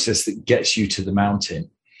process that gets you to the mountain.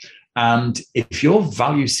 And if your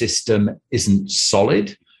value system isn't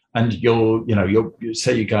solid, and you're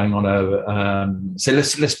say you're going on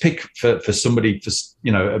let's pick for somebody,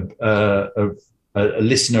 a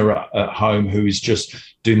listener at home who is just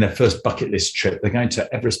doing their first bucket list trip. They're going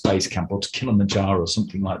to Everest Base Camp or to Kilimanjaro or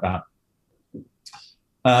something like that.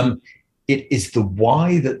 It is the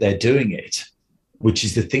why that they're doing it, which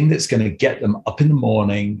is the thing that's going to get them up in the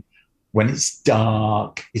morning when it's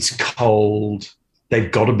dark, it's cold,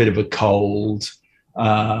 they've got a bit of a cold,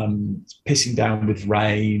 it's pissing down with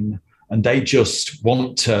rain, and they just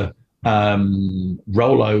want to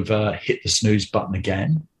roll over, hit the snooze button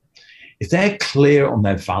again. If they're clear on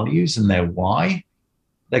their values and their why,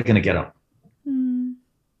 they're going to get up.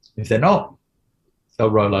 If they're not, they'll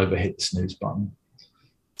roll over, hit the snooze button.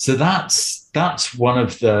 So that's one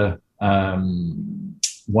of the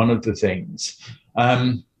things.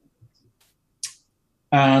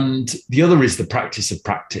 And the other is the practice of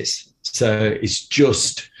practice. So it's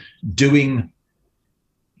just getting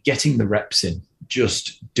the reps in,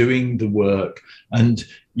 just doing the work. And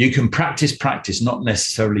you can practice, not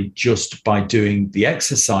necessarily just by doing the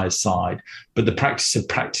exercise side, but the practice of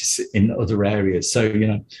practice in other areas. So,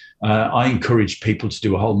 I encourage people to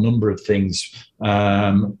do a whole number of things,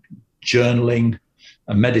 journaling,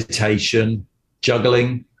 meditation,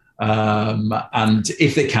 juggling, and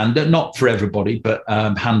if they can, not for everybody, but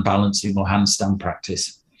hand balancing or handstand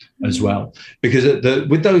practice as well. Because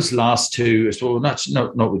with those last two, as well,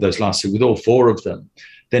 not with those last two, with all 4 of them,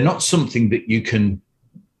 they're not something that you can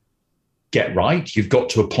get right. You've got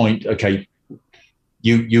to a point, okay,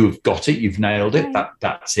 you've got it, you've nailed it,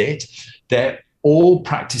 that's it. They're all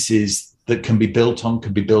practices that can be built on,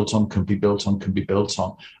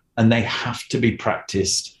 and they have to be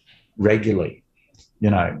practiced regularly,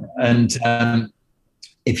 and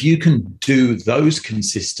if you can do those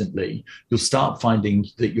consistently, you'll start finding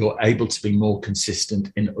that you're able to be more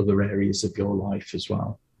consistent in other areas of your life as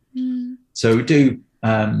well. So do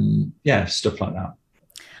stuff like that.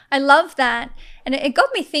 I love that. And it got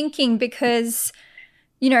me thinking because,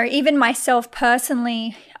 even myself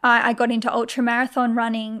personally, I got into ultramarathon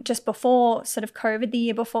running just before sort of COVID, the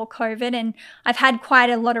year before COVID. And I've had quite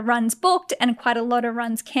a lot of runs booked and quite a lot of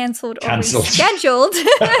runs cancelled or rescheduled.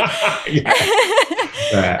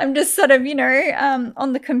 I'm just sort of,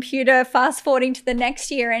 on the computer, fast forwarding to the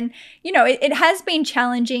next year. And, it has been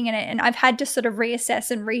challenging and I've had to sort of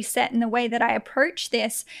reassess and reset in the way that I approach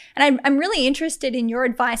this. And I'm really interested in your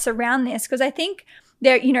advice around this, because I think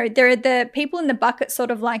there are the people in the bucket sort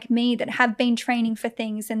of like me that have been training for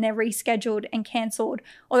things and they're rescheduled and cancelled.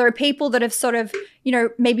 Or there are people that have sort of,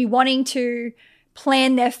 maybe wanting to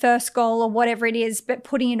plan their first goal or whatever it is, but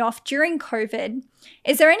putting it off during COVID.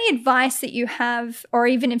 Is there any advice that you have, or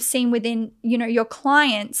even have seen within, your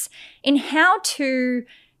clients, in how to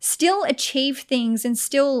still achieve things and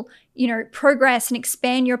still, progress and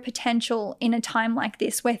expand your potential in a time like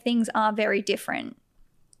this where things are very different?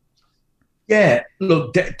 Yeah,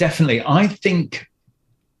 look, definitely. I think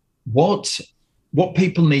what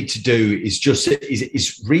people need to do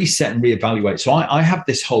is reset and reevaluate. So I have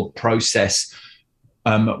this whole process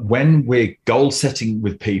when we're goal setting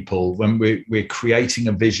with people, when we're creating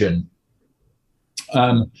a vision.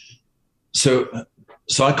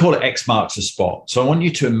 So I call it X marks the spot. So I want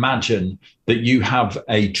you to imagine that you have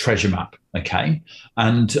a treasure map, okay?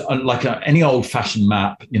 And like any old-fashioned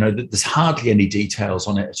map, there's hardly any details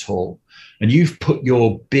on it at all. And you've put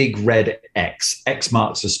your big red X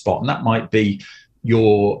marks the spot, and that might be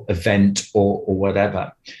your event or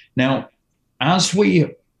whatever. Now, as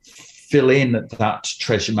we fill in that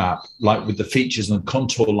treasure map, like with the features and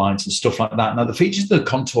contour lines and stuff like that. Now, the features and the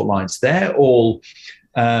contour lines, they're all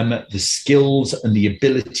the skills and the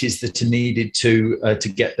abilities that are needed to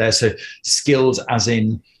get there. So skills as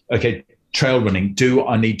in, okay, trail running. Do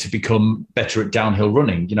I need to become better at downhill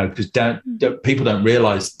running? Because people don't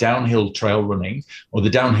realize downhill trail running, or the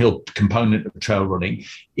downhill component of trail running,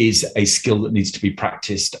 is a skill that needs to be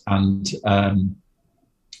practiced and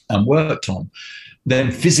worked on.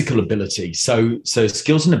 Then physical ability. So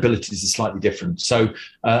skills and abilities are slightly different. So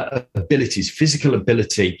abilities, physical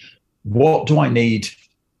ability. What do I need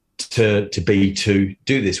to be to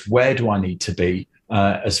do this? Where do I need to be?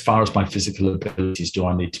 As far as my physical abilities, do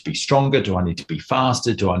I need to be stronger? Do I need to be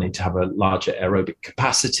faster? Do I need to have a larger aerobic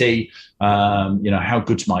capacity? How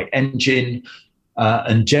good's my engine?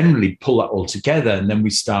 And generally pull that all together. And then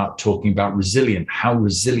we start talking about resilient. How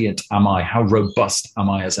resilient am I? How robust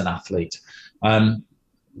am I as an athlete? And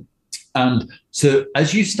so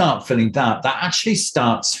as you start filling that actually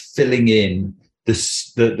starts filling in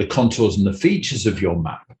the contours and the features of your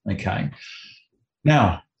map. Okay.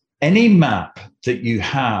 Now, any map that you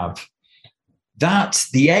have, that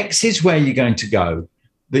the X is where you're going to go,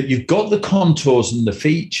 that you've got the contours and the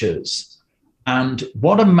features. And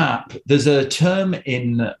what a map, there's a term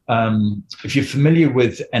in, if you're familiar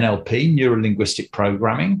with NLP, neuro-linguistic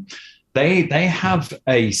programming, they have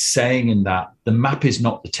a saying in that the map is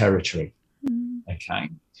not the territory. Okay.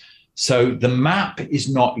 So the map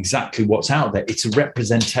is not exactly what's out there. It's a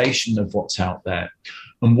representation of what's out there.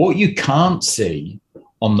 And what you can't see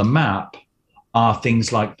on the map are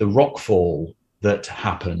things like the rockfall that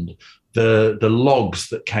happened, the logs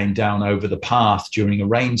that came down over the path during a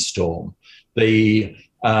rainstorm, the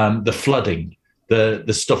flooding,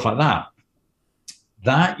 the stuff like that.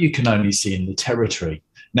 That you can only see in the territory.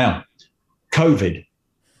 Now, COVID,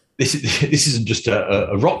 this isn't just a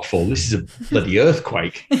rockfall. This is a bloody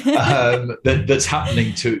earthquake that's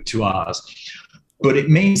happening to ours. But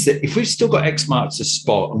it means that if we've still got X marks the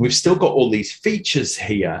spot and we've still got all these features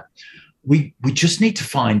here, we just need to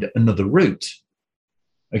find another route.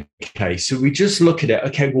 Okay, so we just look at it.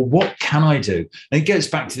 Okay, well, what can I do? And it goes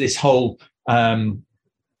back to this whole thing: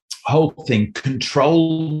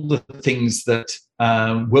 control the things that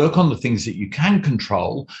work on the things that you can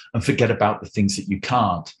control, and forget about the things that you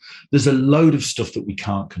can't. There's a load of stuff that we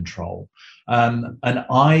can't control, and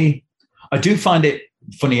I do find it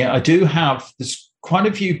funny. I do have this. Quite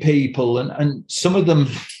a few people, and some of them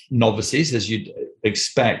novices, as you'd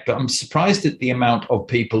expect, but I'm surprised at the amount of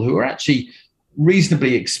people who are actually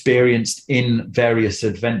reasonably experienced in various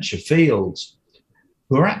adventure fields,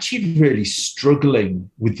 who are actually really struggling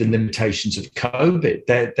with the limitations of COVID.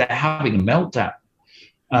 They're having a meltdown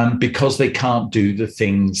because they can't do the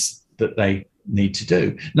things that they need to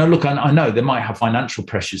do. Now, look, I know they might have financial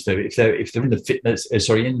pressures though. If they're in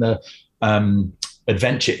the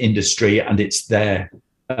adventure industry and it's their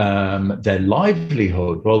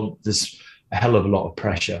livelihood, well, there's a hell of a lot of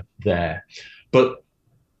pressure there. But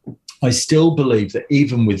I still believe that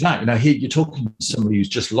even with that, here you're talking to somebody who's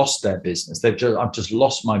just lost their business. I've just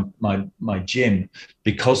lost my gym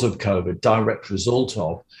because of COVID, direct result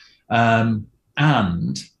of. And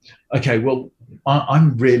okay, well,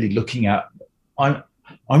 I'm really looking at. I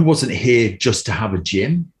wasn't here just to have a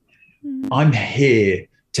gym. I'm here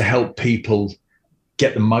to help people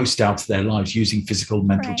get the most out of their lives using physical,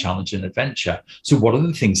 mental challenge and adventure. So what are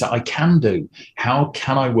the things that I can do? How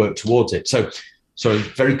can I work towards it? So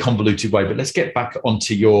very convoluted way, but let's get back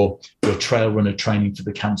onto your trail runner training for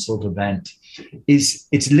the cancelled event.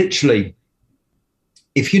 It's literally,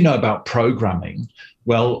 if you know about programming,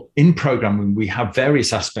 Well, in programming, we have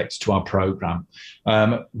various aspects to our program.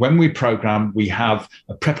 When we program, we have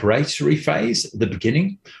a preparatory phase at the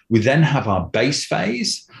beginning. We then have our base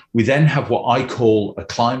phase. We then have what I call a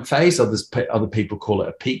climb phase. Other people call it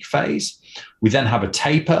a peak phase. We then have a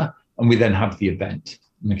taper, and we then have the event.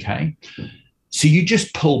 Okay. So you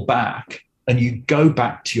just pull back and you go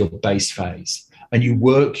back to your base phase and you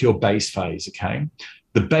work your base phase. Okay.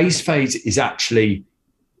 The base phase is actually,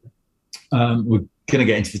 we're going to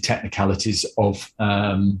get into the technicalities of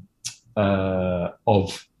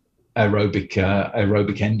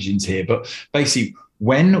aerobic engines here, but basically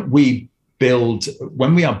when we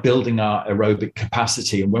are building our aerobic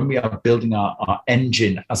capacity and when we are building our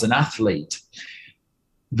engine as an athlete,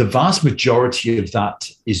 the vast majority of that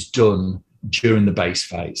is done during the base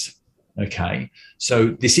phase. Okay,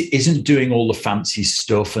 so this isn't doing all the fancy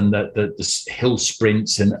stuff and the hill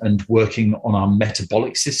sprints and working on our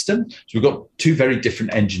metabolic system. So we've got two very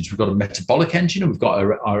different engines. We've got a metabolic engine and we've got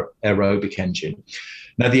our aerobic engine.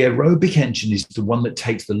 Now, the aerobic engine is the one that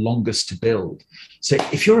takes the longest to build. So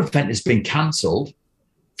if your event has been cancelled,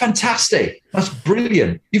 fantastic. That's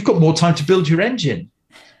brilliant. You've got more time to build your engine.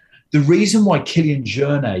 The reason why Kilian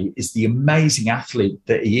Jornet is the amazing athlete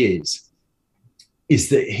that he is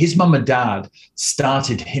that his mum and dad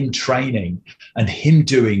started him training and him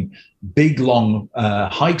doing big, long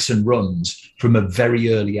hikes and runs from a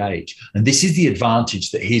very early age. And this is the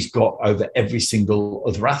advantage that he's got over every single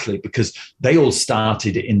other athlete, because they all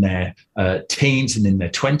started in their teens and in their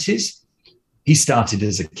 20s. He started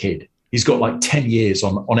as a kid. He's got like 10 years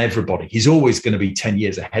on everybody. He's always going to be 10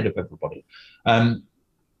 years ahead of everybody. And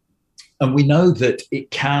we know that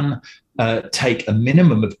it can take a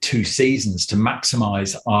minimum of 2 seasons to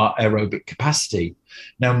maximize our aerobic capacity.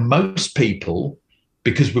 Now, most people,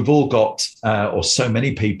 because we've all got, or so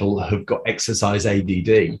many people have got exercise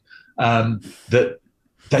ADD, that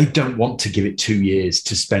they don't want to give it 2 years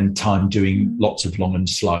to spend time doing lots of long and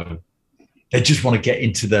slow. They just want to get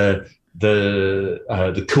into the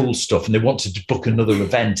cool stuff, and they want to book another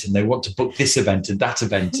event, and they want to book this event and that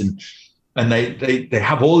event, and they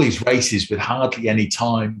have all these races with hardly any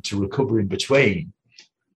time to recover in between.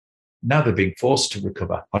 Now they're being forced to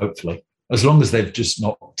recover, hopefully, as long as they've just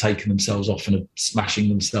not taken themselves off and are smashing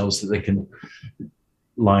themselves so they can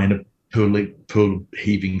lie in a pool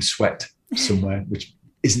heaving sweat somewhere, which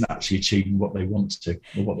isn't actually achieving what they want to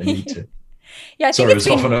or what they need to. Yeah, I think sorry, I was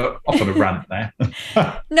off on a rant there.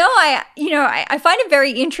 No, I find it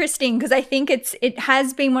very interesting, because I think it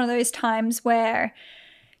has been one of those times where,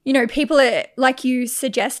 people are, like you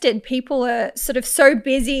suggested, people are sort of so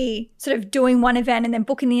busy sort of doing one event and then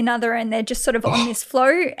booking the another, and they're just sort of on this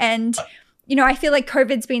flow. And, I feel like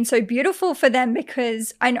COVID's been so beautiful for them,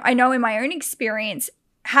 because I know in my own experience,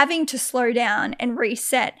 having to slow down and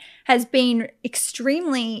reset has been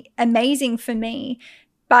extremely amazing for me.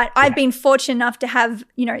 But I've been fortunate enough to have,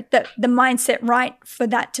 the mindset right for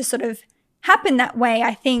that to sort of happen that way.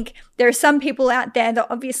 I think there are some people out there that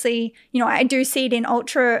obviously, I do see it in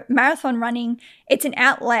ultra marathon running. It's an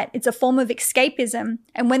outlet. It's a form of escapism.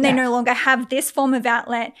 And when they no longer have this form of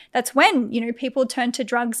outlet, that's when, people turn to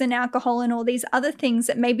drugs and alcohol and all these other things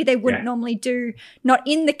that maybe they wouldn't normally do, not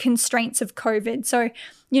in the constraints of COVID. So,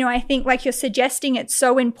 I think, like you're suggesting, it's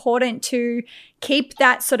so important to keep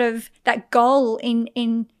that sort of that goal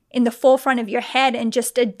in the forefront of your head and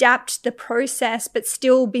just adapt the process, but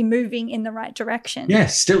still be moving in the right direction. Yeah,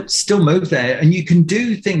 still move there. And you can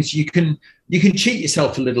do things, you can cheat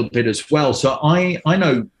yourself a little bit as well. So I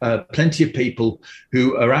know plenty of people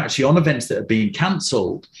who are actually on events that have been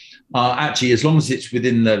cancelled, actually, as long as it's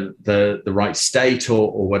within the right state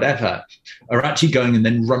or whatever, are actually going and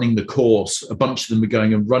then running the course. A bunch of them are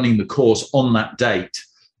going and running the course on that date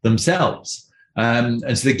themselves. And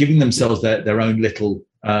so they're giving themselves their own little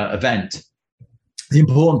event. The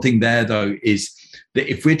important thing there, though, is that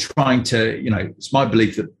if we're trying to, it's my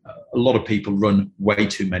belief that a lot of people run way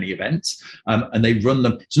too many events, and they run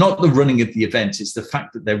them. It's not the running of the events; it's the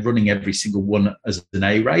fact that they're running every single one as an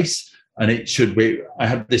A race. And it should be. I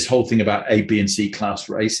have this whole thing about A, B, and C class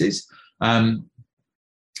races, and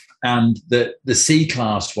the C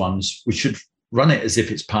class ones, we should run it as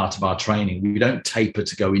if it's part of our training. We don't taper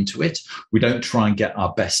to go into it. We don't try and get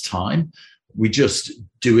our best time. We just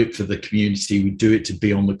do it for the community. We do it to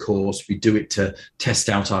be on the course. We do it to test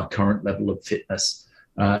out our current level of fitness,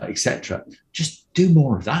 etc. Just do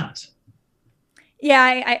more of that.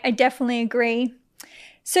 Yeah, I definitely agree.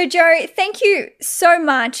 So, Joe, thank you so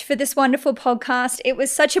much for this wonderful podcast. It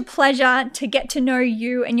was such a pleasure to get to know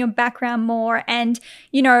you and your background more. And,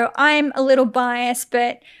 I'm a little biased,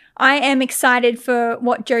 but I am excited for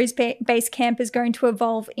what Joe's Base Camp is going to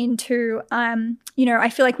evolve into. I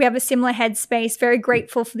feel like we have a similar headspace, very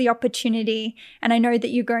grateful for the opportunity. And I know that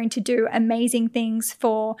you're going to do amazing things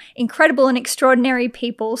for incredible and extraordinary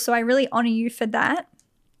people. So I really honor you for that.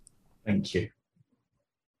 Thank you.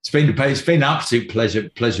 It's been an absolute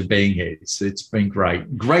pleasure being here. It's been great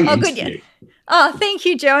interview. Good. Oh, thank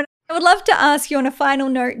you, Joe. I would love to ask you on a final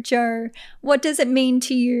note, Joe, what does it mean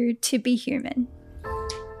to you to be human?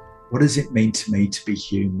 What does it mean to me to be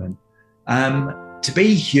human? To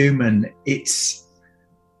be human, it's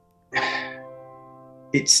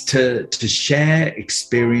to share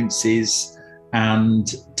experiences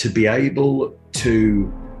and to be able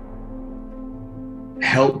to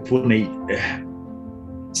help one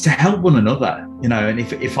another, and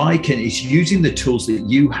if I can, it's using the tools that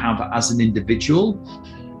you have as an individual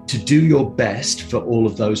to do your best for all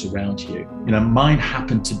of those around you. Mine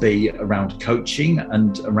happened to be around coaching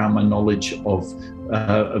and around my knowledge of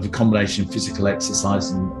a combination of physical exercise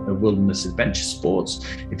and wilderness adventure sports.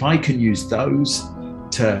 If I can use those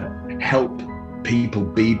to help people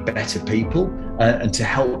be better people and to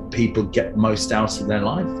help people get the most out of their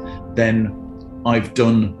life, then I've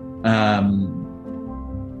done.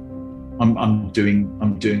 I'm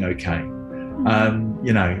doing okay.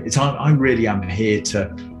 I really am here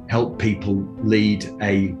to help people lead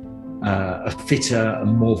a fitter, a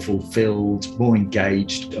more fulfilled, more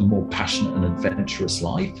engaged, and more passionate and adventurous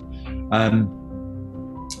life.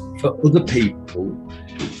 For other people,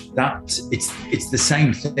 that it's the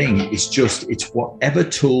same thing. It's whatever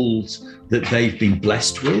tools that they've been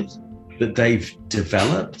blessed with, that they've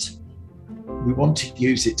developed. We want to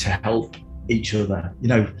use it to help each other.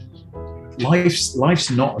 Life's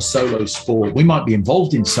not a solo sport. We might be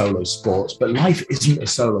involved in solo sports, but life isn't a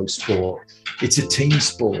solo sport. It's a team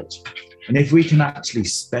sport. And if we can actually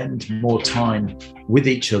spend more time with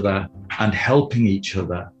each other and helping each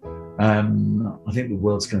other, I think the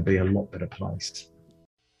world's going to be a lot better place.